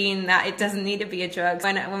 I'd seen that it doesn't need to be a drug.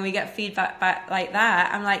 When we get feedback back like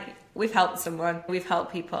that, I'm like, we've helped someone. We've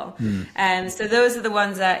helped people. So those are the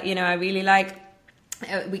ones that, I really like.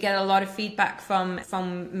 We get a lot of feedback from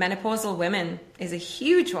menopausal women is a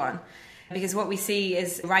huge one, because what we see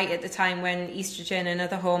is right at the time when estrogen and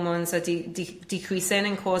other hormones are decreasing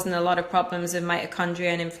and causing a lot of problems with mitochondria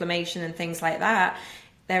and inflammation and things like that,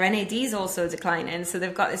 their NAD is also declining. So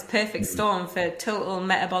they've got this perfect storm for total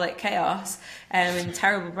metabolic chaos and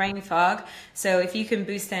terrible brain fog. So if you can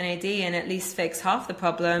boost NAD and at least fix half the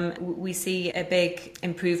problem, we see a big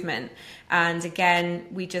improvement. And again,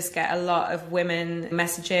 we just get a lot of women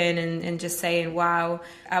messaging and just saying, wow,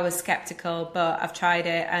 I was skeptical, but I've tried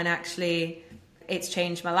it and actually it's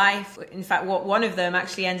changed my life. In fact, one of them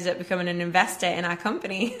actually ended up becoming an investor in our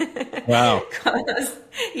company. Wow.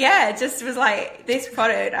 Yeah, it just was like, this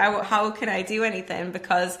product, how can I do anything?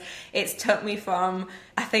 Because it's took me from,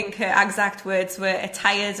 I think her exact words were, a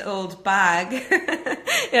tired old bag.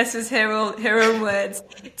 This was her own words,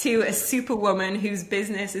 to a superwoman whose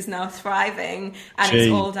business is now thriving, and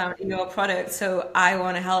it's all down to your product. So I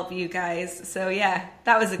want to help you guys. So yeah,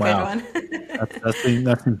 that was a good one.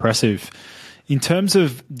 That's impressive. In terms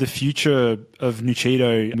of the future of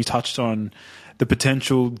Nuchido, we touched on the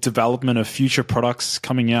potential development of future products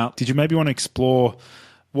coming out. Did you maybe want to explore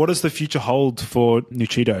what does the future hold for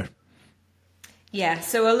Nuchido? Yeah,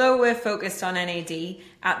 so although we're focused on NAD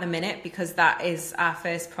at the minute because that is our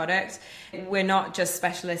first product, we're not just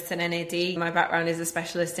specialists in NAD. My background is a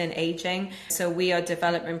specialist in aging. So we are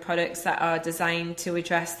developing products that are designed to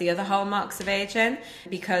address the other hallmarks of aging,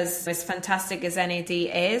 because as fantastic as NAD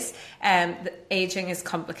is, aging is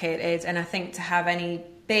complicated. And I think to have any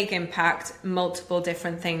big impact, multiple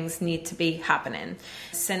different things need to be happening.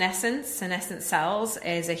 Senescent cells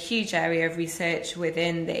is a huge area of research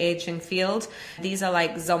within the aging field. These are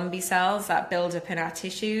like zombie cells that build up in our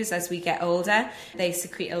tissues as we get older. They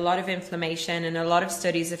secrete a lot of inflammation, and a lot of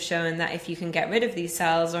studies have shown that if you can get rid of these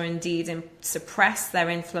cells, or indeed suppress their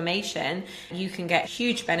inflammation, you can get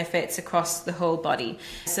huge benefits across the whole body.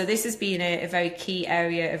 So this has been a very key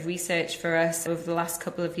area of research for us over the last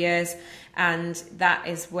couple of years. And that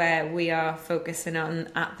is where we are focusing on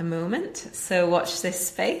at the moment. So watch this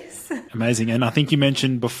space. Amazing. And I think you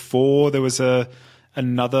mentioned before there was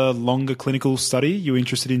another longer clinical study you were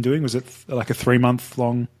interested in doing. Was it like a 3-month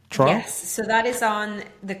long trial? Yes. So that is on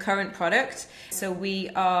the current product. So we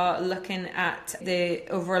are looking at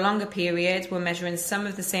over a longer period. We're measuring some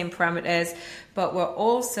of the same parameters, but we're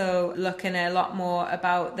also looking a lot more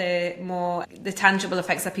about the tangible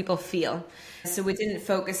effects that people feel. So we didn't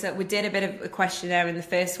focus that. We did a bit of a questionnaire in the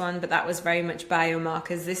first one, but that was very much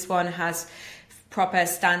biomarkers. This one has proper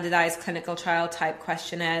standardized clinical trial type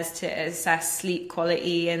questionnaires to assess sleep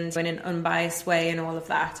quality and in an unbiased way and all of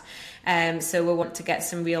that. So we want to get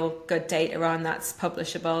some real good data on that's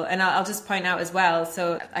publishable. And I'll just point out as well,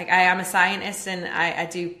 so I am a scientist and I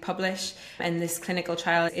do publish, and this clinical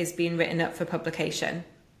trial is being written up for publication.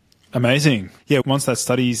 Amazing. Yeah, once that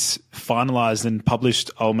study's finalized and published,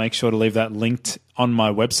 I'll make sure to leave that linked on my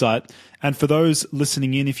website. And for those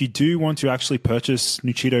listening in, if you do want to actually purchase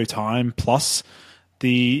Nuchido Time Plus,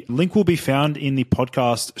 the link will be found in the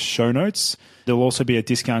podcast show notes. There'll also be a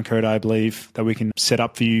discount code, I believe, that we can set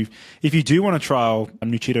up for you if you do want to trial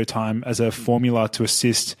Nuchido Time as a formula to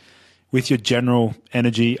assist with your general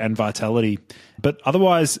energy and vitality. But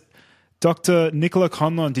otherwise, Dr. Nichola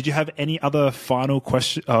Conlon, did you have any other final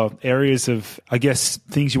areas of, I guess,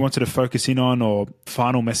 things you wanted to focus in on, or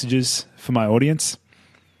final messages for my audience?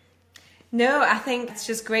 No, I think it's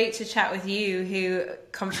just great to chat with you, who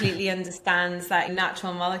completely understands that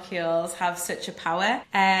natural molecules have such a power.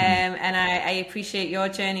 And I appreciate your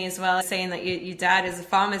journey as well, saying that your dad is a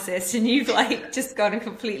pharmacist and you've just gone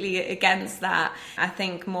completely against that. I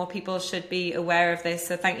think more people should be aware of this.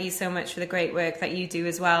 So thank you so much for the great work that you do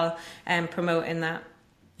as well, promoting that.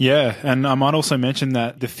 Yeah, and I might also mention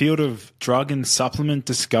that the field of drug and supplement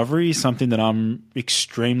discovery is something that I'm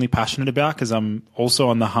extremely passionate about, because I'm also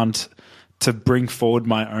on the hunt to bring forward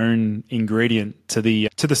my own ingredient to the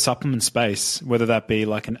supplement space, whether that be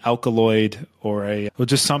like an alkaloid or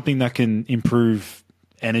just something that can improve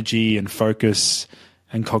energy and focus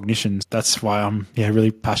and cognition. That's why I'm really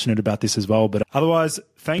passionate about this as well. But otherwise,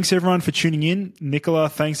 thanks everyone for tuning in.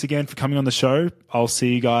 Nichola, thanks again for coming on the show. I'll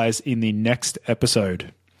see you guys in the next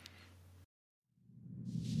episode.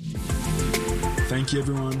 Thank you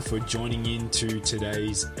everyone for joining in to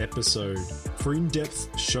today's episode. For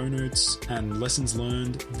in-depth show notes and lessons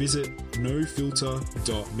learned, visit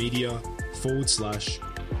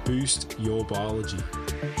nofilter.media/boostyourbiology.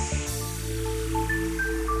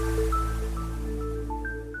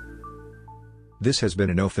 This has been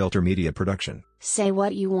a No Filter Media production. Say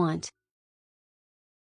what you want.